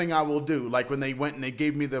not a thing I will do. Like when they went and they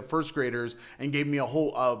gave me the first graders and gave me a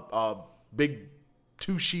whole big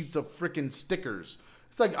 2 sheets of freaking stickers.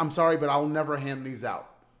 It's like, I'm sorry, but I'll never hand these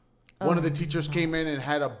out. One of the teachers came in and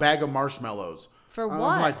had a bag of marshmallows. For what?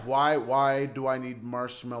 I'm like, why do I need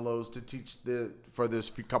marshmallows to teach for this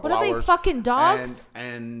couple hours? What are they, fucking dogs?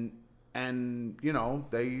 And you know,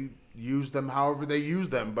 they use them however they use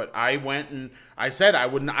them. But I went and I said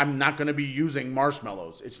I'm not going to be using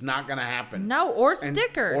marshmallows. It's not going to happen. No, or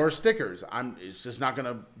stickers. It's just not going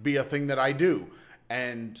to be a thing that I do.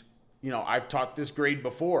 And you know, I've taught this grade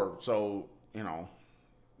before, so you know,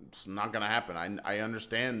 it's not going to happen. I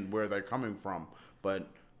understand where they're coming from, but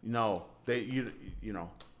no, you know,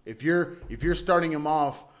 if you're starting them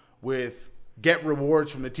off with get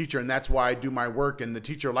rewards from the teacher, and that's why I do my work, and the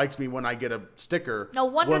teacher likes me when I get a sticker. No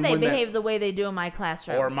wonder they behave the way they do in my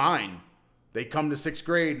classroom. Or mine. They come to 6th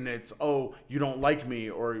grade and it's, oh, you don't like me.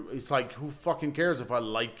 Or it's like, who fucking cares if I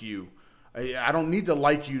like you? I don't need to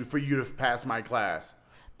like you for you to pass my class.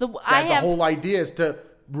 The whole idea is to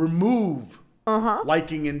remove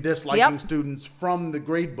liking and disliking students from the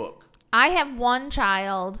grade book. I have one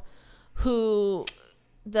child who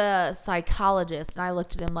the psychologist, and I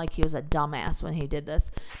looked at him like he was a dumbass when he did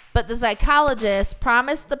this, but the psychologist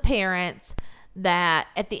promised the parents that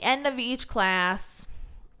at the end of each class,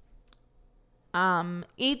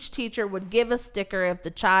 each teacher would give a sticker if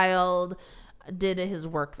the child did his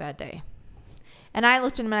work that day. And I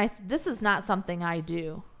looked at him and I said, this is not something I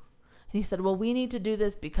do. And he said, well, we need to do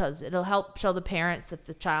this because it'll help show the parents that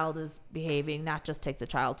the child is behaving, not just take the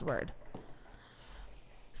child's word.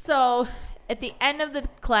 So at the end of the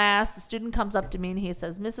class, the student comes up to me and he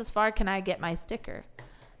says, Mrs. Farr, can I get my sticker?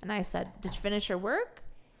 And I said, did you finish your work?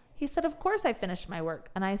 He said, of course I finished my work.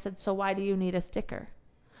 And I said, so why do you need a sticker?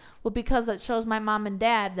 Well, because it shows my mom and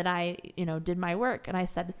dad that I, did my work. And I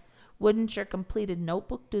said, wouldn't your completed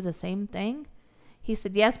notebook do the same thing? He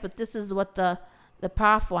said, yes, but this is what the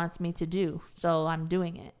prof wants me to do, so I'm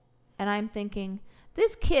doing it. And I'm thinking,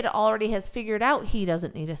 this kid already has figured out he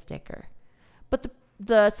doesn't need a sticker. But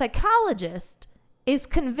the psychologist is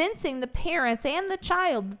convincing the parents and the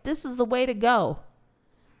child that this is the way to go.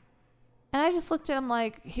 And I just looked at him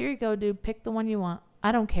like, here you go, dude, pick the one you want.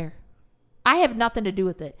 I don't care. I have nothing to do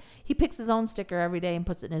with it. He picks his own sticker every day and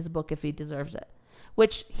puts it in his book if he deserves it.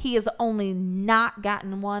 Which he has only not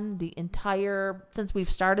gotten one since we've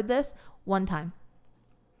started this, one time.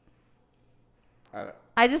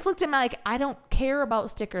 I just looked at him like, I don't care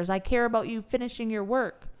about stickers. I care about you finishing your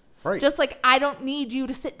work. Right. Just like I don't need you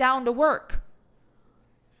to sit down to work.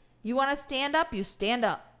 You want to stand up? You stand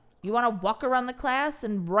up. You want to walk around the class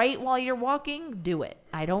and write while you're walking? Do it.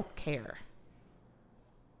 I don't care.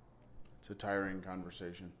 It's a tiring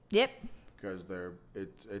conversation. Yep. Because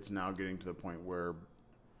it's now getting to the point where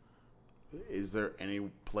is there any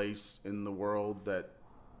place in the world that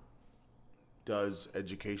does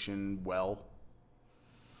education well?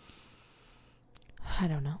 I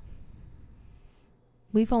don't know.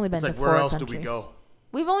 We've only been to 4 countries. Where else do we go?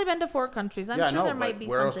 We've only been to 4 countries. I'm sure there might be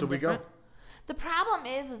where something else do we different. go? The problem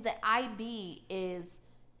is that IB is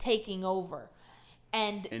taking over.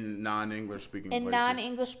 And in non-English speaking places. In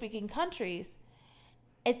non-English speaking countries,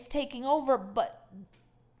 it's taking over, but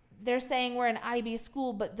they're saying we're an IB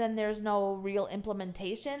school, but then there's no real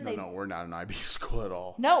implementation. No, we're not an IB school at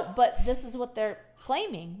all. No, but this is what they're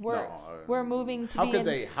claiming. We're moving to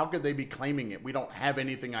How could they be claiming it? We don't have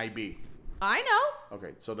anything IB. I know.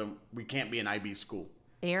 Okay, so then we can't be an IB school.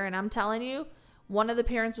 Aaron, I'm telling you, one of the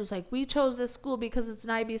parents was like, we chose this school because it's an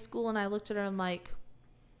IB school, and I looked at her and like,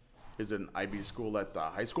 is it an IB school at the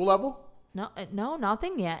high school level? No,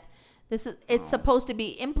 nothing yet. It's supposed to be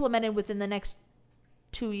implemented within the next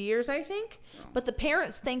 2 years, I think. No. But the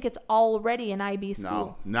parents think it's already an IB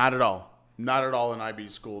school. No, not at all. Not at all an IB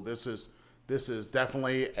school. This is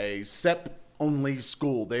definitely a SEP only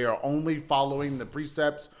school. They are only following the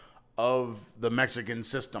precepts of the Mexican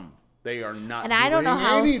system. They are not And doing I don't know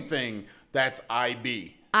how- anything that's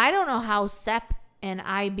IB. I don't know how SEP and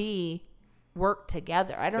IB work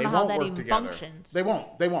together. I don't know how that even functions. They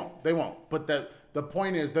won't. But the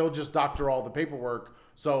point is they'll just doctor all the paperwork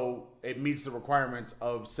so it meets the requirements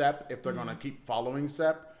of SEP. If they're going to keep following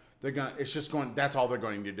SEP, that's all they're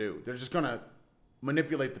going to do. They're just going to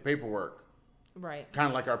manipulate the paperwork. Right. Kind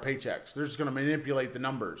of like our paychecks. They're just going to manipulate the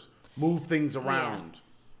numbers, move things around,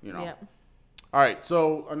 Yep. All right,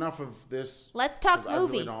 so enough of this. Let's talk 'cause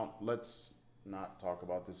movie. Let's not talk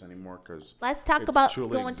about this anymore because Let's talk it's about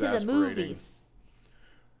truly going to the exasperating. movies.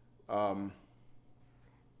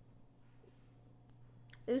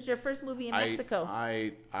 It was your first movie in Mexico.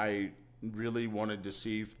 I really wanted to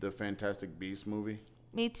see the Fantastic Beasts movie.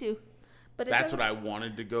 Me too. But That's what I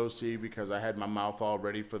wanted to go see because I had my mouth all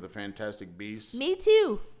ready for the Fantastic Beasts. Me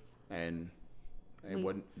too. And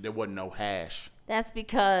there wasn't no hash. That's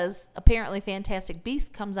because apparently Fantastic Beasts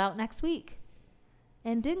comes out next week.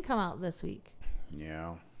 And didn't come out this week.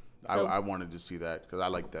 Yeah. So- I wanted to see that because I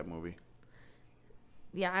like that movie.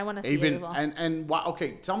 Yeah, I want to see it as well. And why?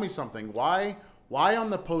 Okay, tell me something. Why on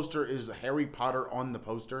the poster is Harry Potter on the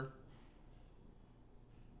poster?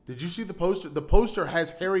 Did you see the poster? The poster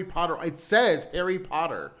has Harry Potter. It says Harry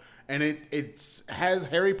Potter, and it has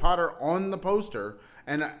Harry Potter on the poster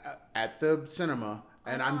and at the cinema.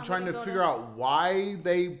 And I'm trying to figure out why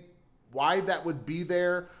that would be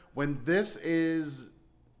there when this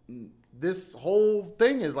whole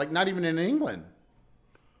thing is like not even in England.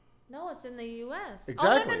 No, it's in the U.S.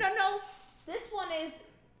 Exactly. Oh, no.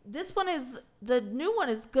 This one is, the new one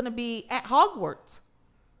is going to be at Hogwarts.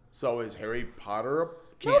 So is Harry Potter?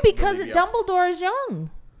 No, because Dumbledore is young.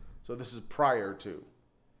 So this is prior to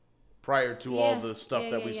all the stuff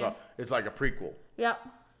that we saw. It's like a prequel. Yep.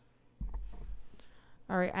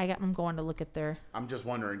 All right, I'm going to look at their. I'm just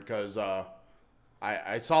wondering because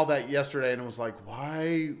I saw that yesterday and it was like,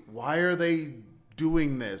 why are they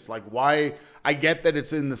doing this? Like, why? I get that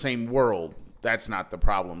it's in the same world. That's not the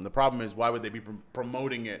problem. The problem is why would they be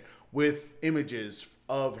promoting it with images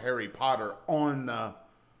of Harry Potter on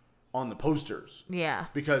the posters? Yeah.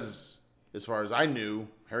 Because as far as I knew,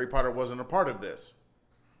 Harry Potter wasn't a part of this.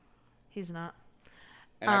 He's not.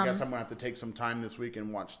 And I guess I'm gonna have to take some time this week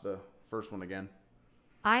and watch the first one again.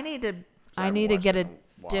 I need to get a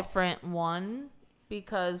different one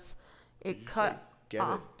because it cut. Get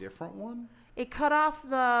a different one? It cut off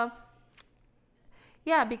the.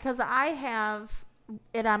 Yeah, because I have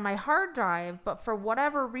it on my hard drive, but for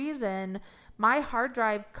whatever reason, my hard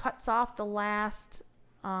drive cuts off the last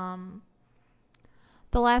 20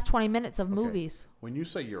 minutes of movies. When you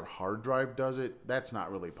say your hard drive does it, that's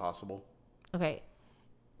not really possible. Okay.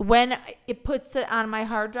 When it puts it on my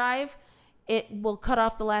hard drive, it will cut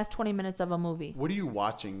off the last 20 minutes of a movie. What are you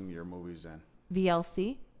watching your movies in?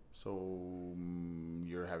 VLC. So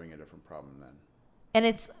you're having a different problem then.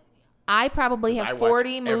 And I probably 'Cause I have watch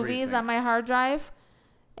 40 movies everything. on my hard drive,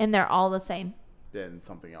 and they're all the same. Then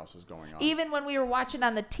something else is going on. Even when we were watching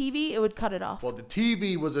on the TV, it would cut it off. Well, the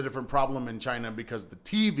TV was a different problem in China because the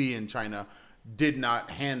TV in China did not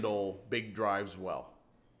handle big drives well.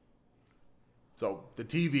 So the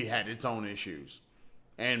TV had its own issues.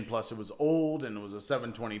 And plus it was old and it was a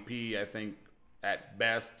 720p, I think, at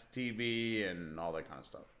best TV and all that kind of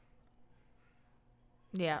stuff.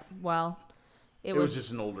 Yeah, well, It was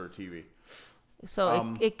just an older TV.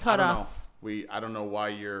 So it cut I don't off. know. I don't know why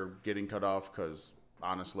you're getting cut off because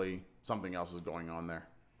honestly, something else is going on there.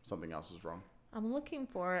 Something else is wrong. I'm looking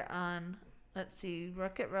for it on, let's see,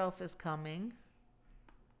 Wreck-It Ralph is coming.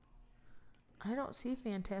 I don't see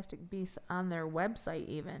Fantastic Beasts on their website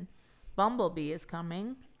even. Bumblebee is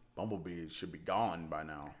coming. Bumblebee should be gone by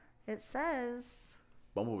now. It says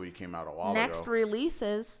Bumblebee came out a while next ago.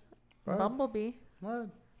 releases What? Bumblebee, What?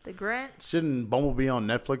 The Grinch. Shouldn't Bumblebee on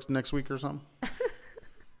Netflix next week or something?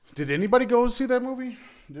 Did anybody go see that movie?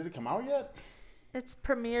 Did it come out yet? It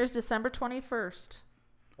premieres December 21st.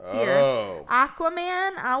 Oh.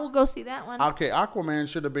 Aquaman, I will go see that one. Okay, Aquaman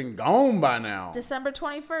should have been gone by now. December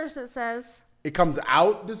 21st, it says. It comes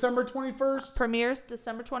out December 21st? Premieres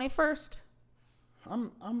December 21st.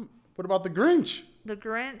 What about The Grinch? The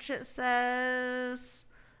Grinch, it says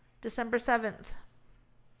December 7th.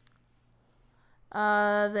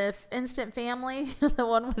 The Instant Family, the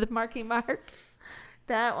one with Marky Mark,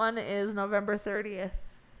 that one is November 30th.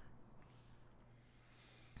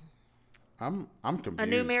 I'm confused. A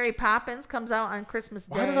new Mary Poppins comes out on Christmas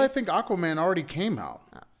Day. Why did I think Aquaman already came out?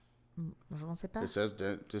 Je ne sais pas. It says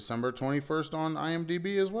December 21st on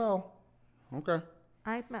IMDb as well. Okay.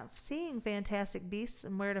 I'm not seeing Fantastic Beasts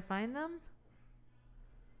and where to find them.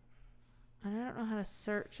 I don't know how to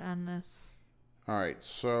search on this. All right.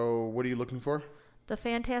 So what are you looking for? The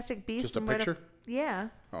Fantastic Beasts. Just a picture? Yeah.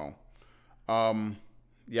 Oh.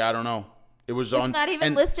 Yeah, I don't know. It was It's on. not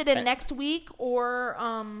even listed in next week or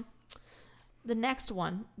the next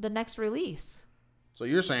one, the next release. So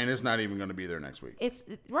you're saying it's not even going to be there next week? It's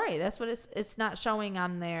right. That's what it's not showing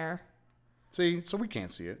on there. See, so we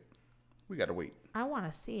can't see it. We got to wait. I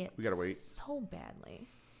want to see it. We got to wait. So badly.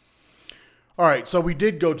 All right, so we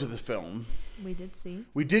did go to the film. We did see.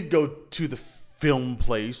 We did go to the film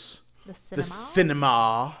place. The cinema. The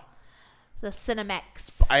cinema. The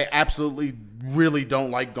Cinemex. I absolutely really don't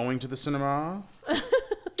like going to the cinema.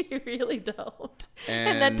 You really don't.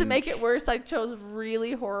 And then to make it worse, I chose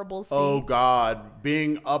really horrible seats. Oh, God.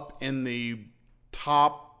 Being up in the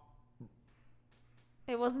top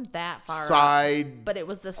It wasn't that far side, up, but it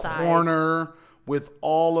was the side corner with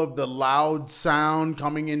all of the loud sound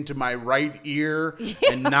coming into my right ear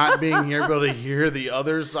and not being able to hear the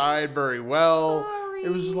other side very well. Sorry. It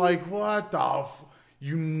was like, what the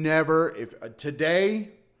you never, if today,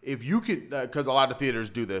 if you could, because a lot of theaters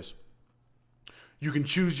do this, you can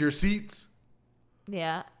choose your seats.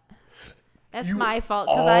 Yeah. That's You my fault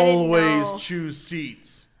because I didn't know. always choose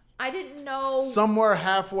seats. I didn't know. Somewhere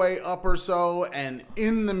halfway up or so and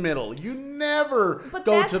in the middle. You never But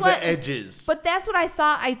go that's to what- the edges. But that's what I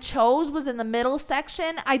thought I chose was in the middle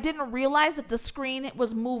section. I didn't realize that the screen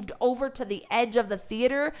was moved over to the edge of the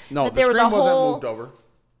theater. No, that the there screen was a wasn't whole, moved over.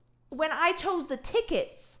 When I chose the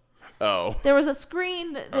tickets, Oh. there was a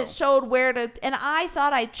screen that showed where to, and I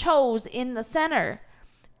thought I chose in the center.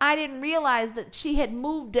 I didn't realize that she had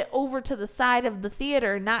moved it over to the side of the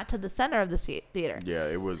theater, not to the center of the theater. Yeah,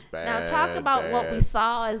 it was bad. Now talk about what we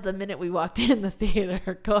saw as the minute we walked in the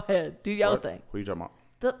theater. Go ahead, do your What? thing. What are you talking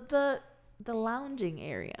about? The lounging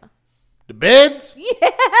area. The beds? Yeah,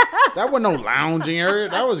 That wasn't no lounging area.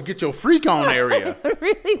 That was get your freak on area. it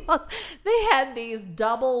really was. They had these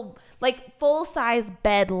double, like full size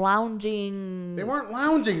bed lounging. They weren't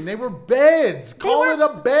lounging. They were beds. Call it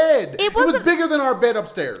a bed. It was wasn't- bigger than our bed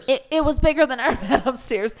upstairs. It was bigger than our bed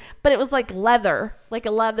upstairs, but it was like leather, like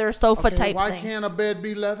a leather sofa Okay, type why thing. can't a bed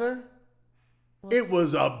be leather? It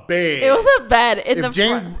was a bed. It was a bed in if the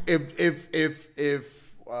James, front.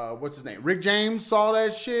 if what's his name? Rick James saw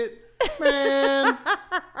that shit, man.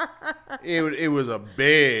 it was a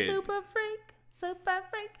bed. Super freak.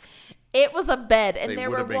 It was a bed, and They there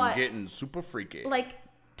would were have been what, getting super freaky. like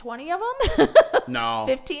 20 of them, No,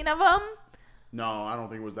 15 of them. no, I don't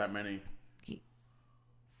think it was that many.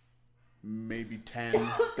 Maybe 10.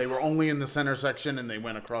 They were only in the center section, and they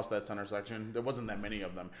went across that center section. There wasn't that many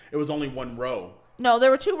of them. It was only one row. No,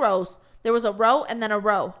 there were 2 rows. There was a row and then a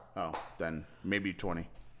row. Oh, then maybe 20.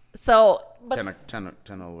 So, but 10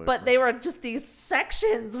 all the way but across. they were just these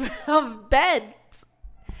sections of beds,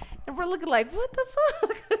 and we're looking like, what the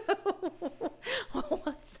fuck?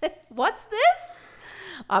 What's this?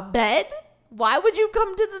 A bed? Why would you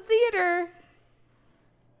come to the theater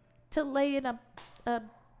to lay in a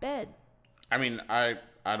bed? I mean, I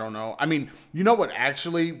don't know. I mean, you know what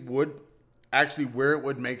where it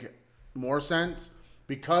would make more sense?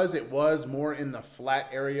 Because it was more in the flat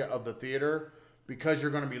area of the theater, because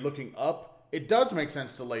you're going to be looking up, it does make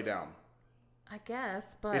sense to lay down. I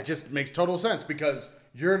guess, but It just makes total sense because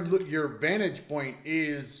your vantage point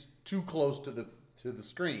is too close to the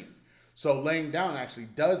screen. So laying down actually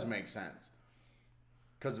does make sense.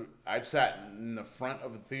 Because I've sat in the front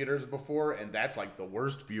of the theaters before, and that's like the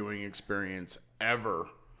worst viewing experience ever.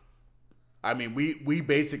 I mean, we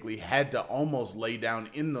basically had to almost lay down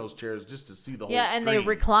in those chairs just to see the whole yeah, screen. and they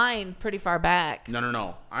reclined pretty far back.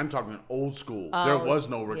 No. I'm talking old school. Oh, there was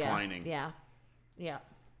no yeah, reclining. Yeah.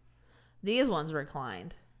 These ones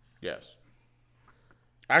reclined. Yes.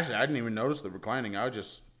 Actually, I didn't even notice the reclining. I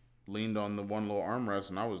just leaned on the one little armrest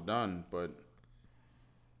and I was done. But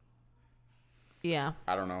Yeah.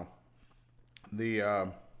 I don't know.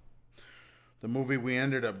 The movie we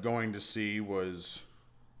ended up going to see was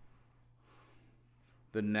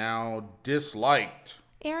the now disliked.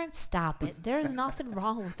 Aaron, stop it. There's nothing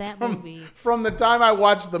wrong with that movie. From the time I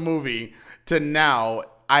watched the movie to now,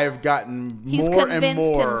 I've gotten He's more and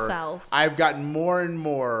convinced more. himself. I've gotten more and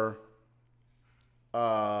more.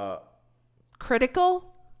 Critical?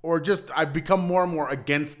 Or just I've become more and more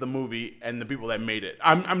against the movie and the people that made it.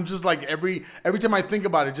 I'm just like every time I think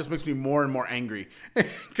about it, it just makes me more and more angry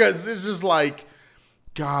because it's just like,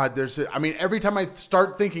 God, every time I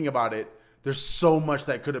start thinking about it, there's so much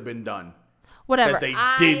that could have been done. Whatever. That they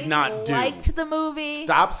did not do. I liked the movie.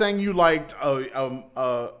 Stop saying you liked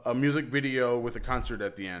a music video with a concert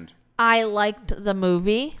at the end. I liked the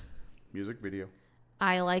movie. Music video.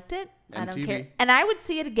 I liked it. I don't MTV. care. And I would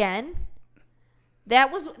see it again.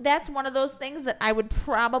 That's one of those things that I would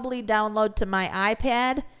probably download to my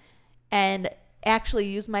iPad and actually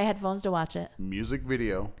use my headphones to watch it. Music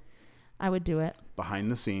video. I would do it.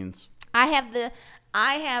 Behind the scenes. I have the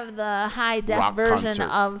high def Rock version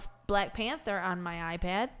concert. of Black Panther on my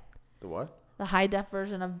iPad. The what? The high def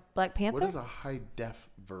version of Black Panther. What is a high def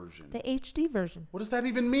version? The HD version. What does that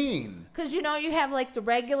even mean? Because you have like the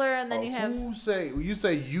regular, and then you have. You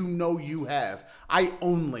say you have. I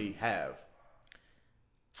only have.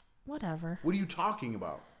 Whatever. What are you talking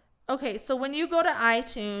about? Okay, so when you go to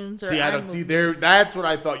iTunes or That's what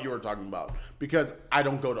I thought you were talking about, because I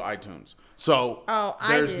don't go to iTunes. So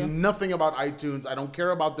there's nothing about iTunes. I don't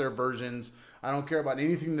care about their versions. I don't care about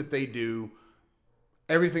anything that they do.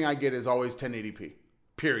 Everything I get is always 1080p.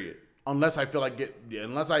 Period. Unless I feel like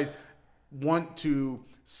unless I want to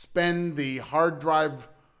spend the hard drive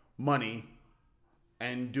money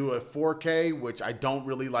and do a 4K, which I don't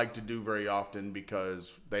really like to do very often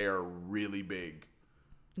because they are really big.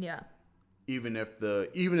 Yeah. Even if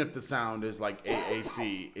the sound is like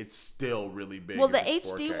AAC, it's still really big. Well, the if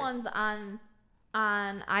it's HD 4K. ones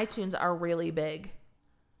on iTunes are really big.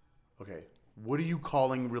 Okay. What are you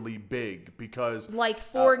calling really big? Because like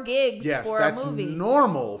 4 gigs for a movie. Yes, that's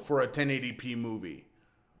normal for a 1080p movie.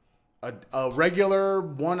 A regular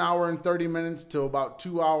 1 hour and 30 minutes to about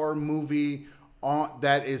 2 hour movie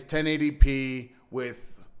that is 1080p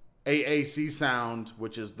with AAC sound,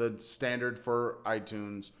 which is the standard for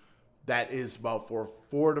iTunes, that is about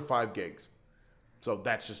 4 to 5 gigs. So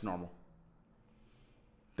that's just normal.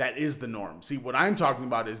 That is the norm. See, what I'm talking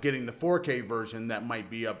about is getting the 4K version that might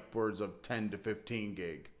be upwards of 10 to 15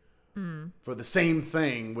 gig. For the same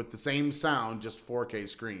thing with the same sound, just 4K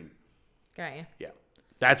screen. Okay. Yeah.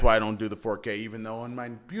 That's why I don't do the 4K, even though on my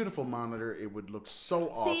beautiful monitor, it would look so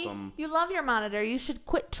awesome. You love your monitor. You should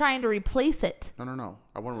quit trying to replace it. No.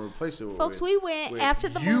 I want to replace it with Folks, we went after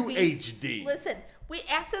the movie. UHD. Listen,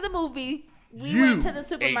 after the movie, we went to the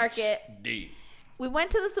supermarket. UHD. We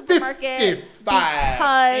went to the supermarket 55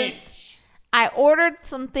 because inch. I ordered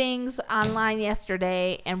some things online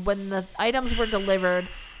yesterday, and when the items were delivered,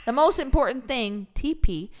 the most important thing,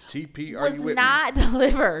 TP, are was you with not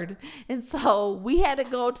delivered. And so we had to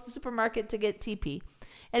go to the supermarket to get TP.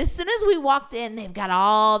 And as soon as we walked in, they've got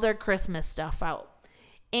all their Christmas stuff out,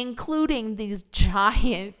 including these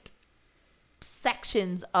giant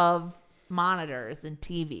sections of monitors and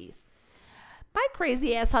TVs. My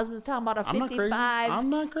crazy ass husband's talking about a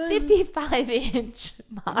 55-inch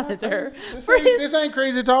monitor. This ain't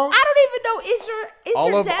crazy talk. I don't even know. Is your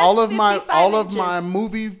desk all of my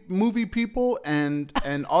movie people and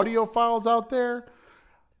audiophiles out there.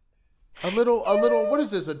 A little. What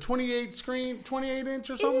is this? A 28 inch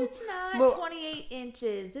or something? It's not 28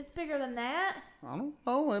 inches. It's bigger than that. I don't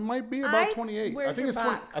know. It might be about 28. I think it's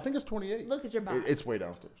 20. I think it's 28. Look at your box. It's way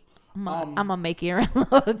downstairs. I'm gonna make you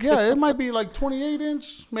look. Yeah, it might be like 28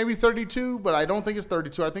 inch, maybe 32, but I don't think it's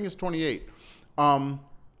 32. I think it's 28.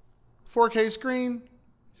 4K screen.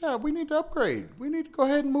 Yeah, we need to upgrade. We need to go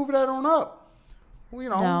ahead and move that on up. Well,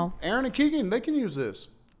 No. Aaron and Keegan, they can use this.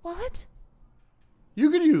 What? You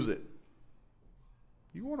can use it.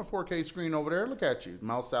 You want a 4K screen over there? Look at you,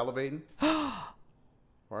 mouth salivating. Why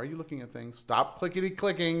are you looking at things? Stop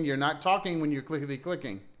clickety-clicking. You're not talking when you're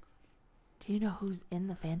clickety-clicking. Do you know who's in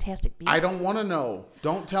the Fantastic Beasts? I don't want to know.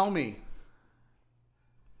 Don't tell me.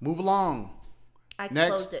 Move along. I Next.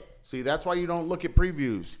 closed it. See, that's why you don't look at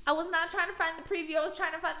previews. I was not trying to find the preview. I was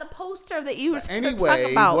trying to find the poster that you were talking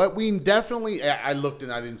Anyway, about. what we definitely, I looked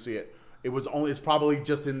and I didn't see it. It's probably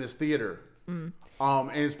just in this theater. And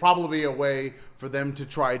it's probably a way for them to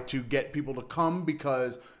try to get people to come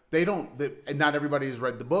because not everybody has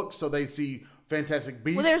read the book, so they see Fantastic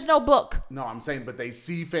Beasts. Well, there's no book. No, I'm saying, but they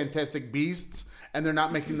see Fantastic Beasts, and they're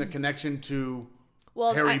not making the connection to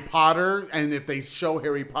Well, Harry Potter. And if they show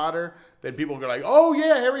Harry Potter, then people go like, "Oh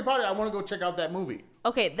yeah, Harry Potter! I want to go check out that movie."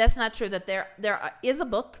 Okay, that's not true. That there is a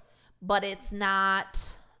book, but it's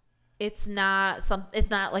not. It's not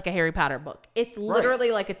like a Harry Potter book. It's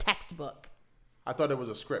literally like a textbook. I thought it was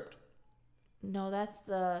a script. No, that's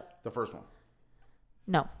the first one.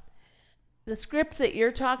 No. The script that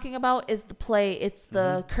you're talking about is the play. It's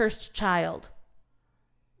the Cursed Child.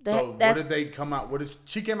 So what did they come out?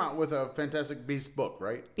 She came out with a Fantastic Beasts book,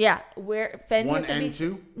 right? Yeah, where Fantastic 1 and Beasts,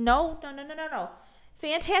 2? No.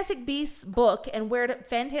 Fantastic Beasts book and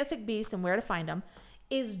Fantastic Beasts and Where to Find Them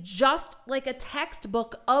is just like a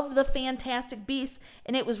textbook of the Fantastic Beasts,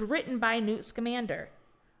 and it was written by Newt Scamander.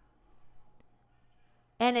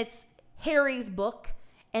 And it's Harry's book,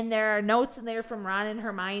 and there are notes in there from Ron and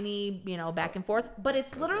Hermione, back and forth. But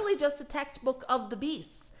it's literally just a textbook of the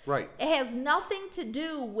Beasts. Right. It has nothing to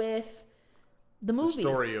do with The movies. The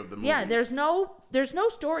story of the movie. Yeah, there's no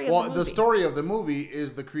story of the movie. Well, the story of the movie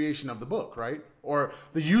is the creation of the book, right? Or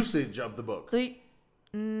the usage of the book. The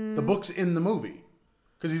book's in the movie.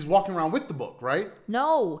 Because he's walking around with the book, right?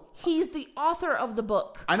 No, he's the author of the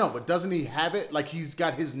book. I know, but doesn't he have it? Like he's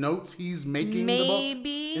got his notes. He's making the book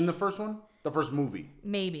in the first one? The first movie.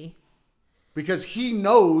 Maybe. Because he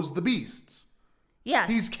knows the beasts.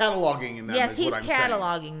 Yes. He's cataloging in them. Yes, he's what I'm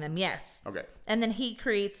cataloging saying. them, yes. Okay. And then he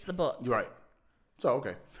creates the book. You're right. So,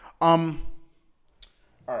 okay. All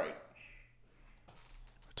right.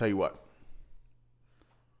 I'll tell you what.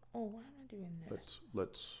 Oh, why am I doing this?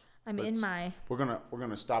 Let's We're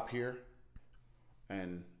gonna stop here,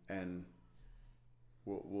 and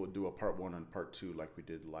we'll do a part 1 and part 2 like we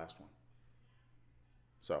did the last one.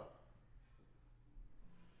 So.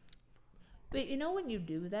 But you know when you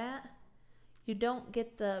do that, you don't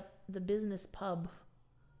get the business pub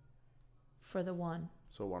for the one.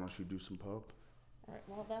 So why don't you do some pub? All right.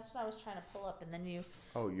 Well, that's what I was trying to pull up, and then you.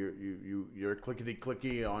 Oh, you're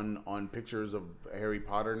clickety on pictures of Harry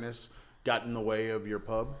Potterness got in the way of your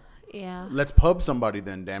pub. Yeah. Let's pub somebody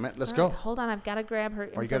then, damn it. Let's go. Hold on, I've got to grab her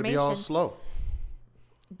information. Why you gotta be all slow?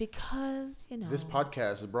 Because, This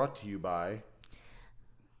podcast is brought to you by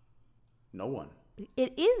no one.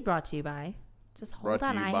 It is brought to you by. Just hold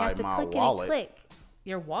on, I have to click.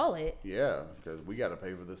 Your wallet? Yeah, because we got to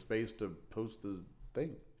pay for the space to post the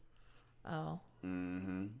thing. Oh.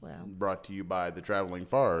 Mm-hmm. Well. Brought to you by the Traveling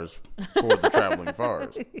Fars for the Traveling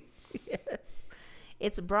Fars. Yes.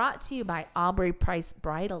 It's brought to you by Aubrey Price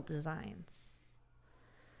Bridal Designs.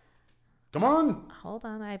 Come on. Hold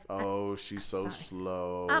on. She's so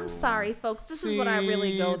slow. I'm sorry, folks. This is what I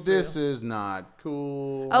really go through. This is not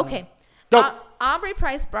cool. Okay. Go. Aubrey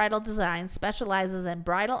Price Bridal Designs specializes in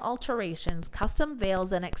bridal alterations, custom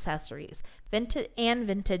veils and accessories,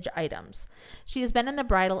 vintage items. She has been in the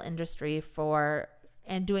bridal industry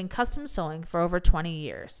and doing custom sewing for over 20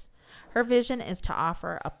 years. Her vision is to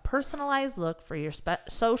offer a personalized look for your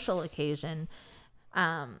social occasion.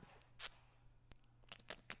 I'm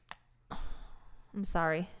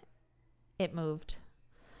sorry. It moved.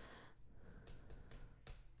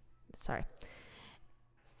 Sorry.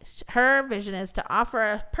 Her vision is to offer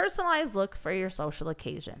a personalized look for your social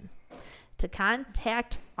occasion. To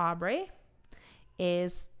contact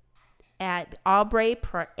is at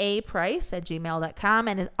aubrey@gmail.com,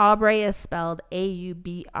 and Aubrey is spelled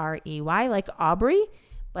Aubrey like Aubrey,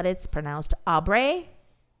 but it's pronounced Aubrey.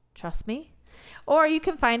 Trust me. Or you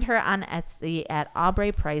can find her on Etsy at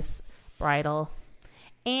Aubrey Price Bridal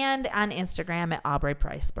and on Instagram at Aubrey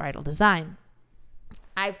Price Bridal Design.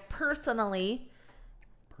 I've personally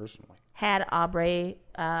had Aubrey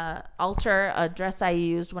alter a dress I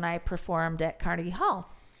used when I performed at Carnegie Hall.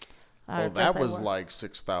 Well, that was like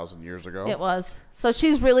 6,000 years ago. It was. So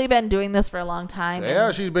she's really been doing this for a long time.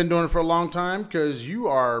 Yeah, she's been doing it for a long time because you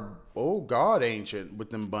are, ancient with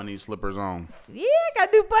them bunny slippers on. Yeah,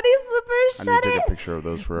 got new bunny slippers. I need to take a picture of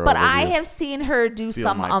those for But I have seen her do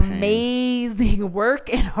some amazing work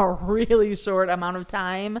in a really short amount of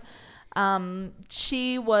time.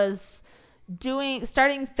 She was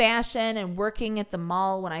starting fashion and working at the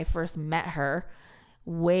mall when I first met her.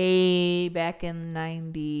 Way back in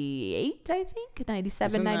 98, I think.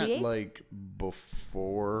 97, Isn't 98. That like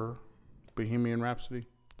before Bohemian Rhapsody?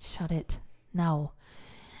 Shut it. No.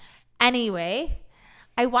 Anyway,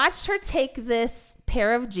 I watched her take this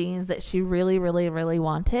pair of jeans that she really, really, really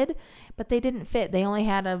wanted, but they didn't fit. They only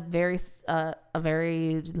had a very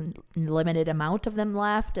limited amount of them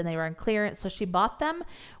left, and they were on clearance. So she bought them,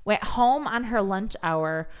 went home on her lunch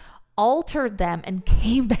hour, altered them, and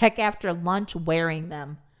came back after lunch wearing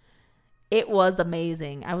them. It was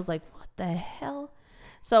amazing. I was like, what the hell?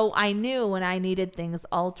 So I knew when I needed things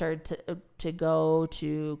altered to go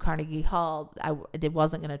to Carnegie Hall, I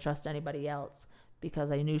wasn't going to trust anybody else because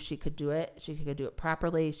I knew she could do it. She could do it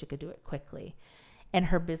properly. She could do it quickly. And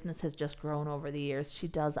her business has just grown over the years. She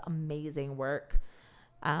does amazing work.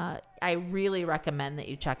 I really recommend that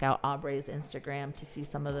you check out Aubrey's Instagram to see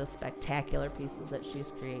some of the spectacular pieces that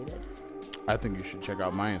she's created. I think you should check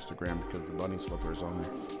out my Instagram because the bunny slipper is on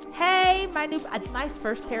there. Hey, my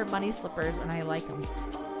first pair of bunny slippers, and I like them.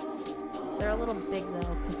 They're a little big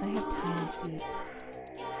though because I have tiny feet.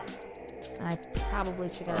 I probably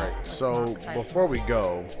should get. All right. So before we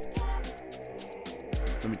go,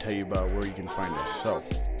 let me tell you about where you can find us. So,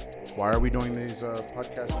 why are we doing these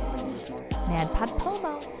podcast things this month? NADPOD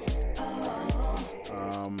Pomo.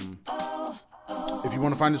 If you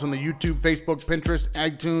want to find us on the YouTube, Facebook, Pinterest,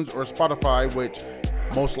 iTunes, or Spotify, which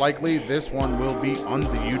most likely this one will be on the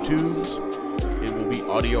YouTubes. It will be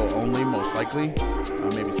audio only, most likely.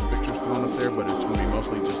 Maybe some pictures to going up there, but it's going to be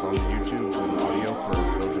mostly just on the YouTube and audio for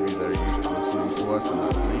those of you that are used to listening to us and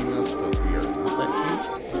not seeing us, because we are not that cute.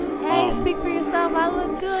 Hey, speak for yourself. I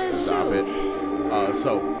look good. Stop Shoot. it.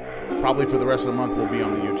 So probably for the rest of the month we'll be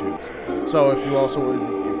on the YouTubes. So if you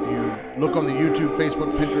look on the YouTube,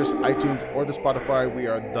 Facebook, Pinterest, iTunes, or the Spotify, we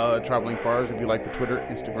are The Traveling Fars. If you like the Twitter,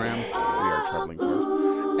 Instagram, we are Traveling Fars.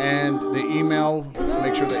 And the email,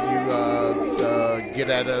 make sure that you get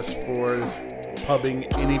at us for pubbing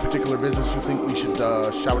any particular business you think we should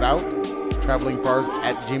shout out.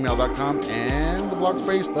 travelingfars@gmail.com, and the blog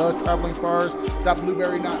space,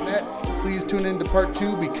 thetravelingfars.blueberry.net. Please tune in to part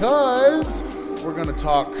 2, because we're going to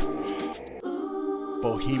talk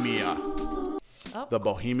Bohemia. The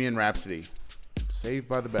Bohemian Rhapsody. Saved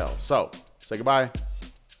by the Bell. So, say goodbye.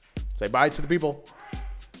 Say bye to the people.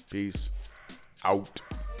 Peace out.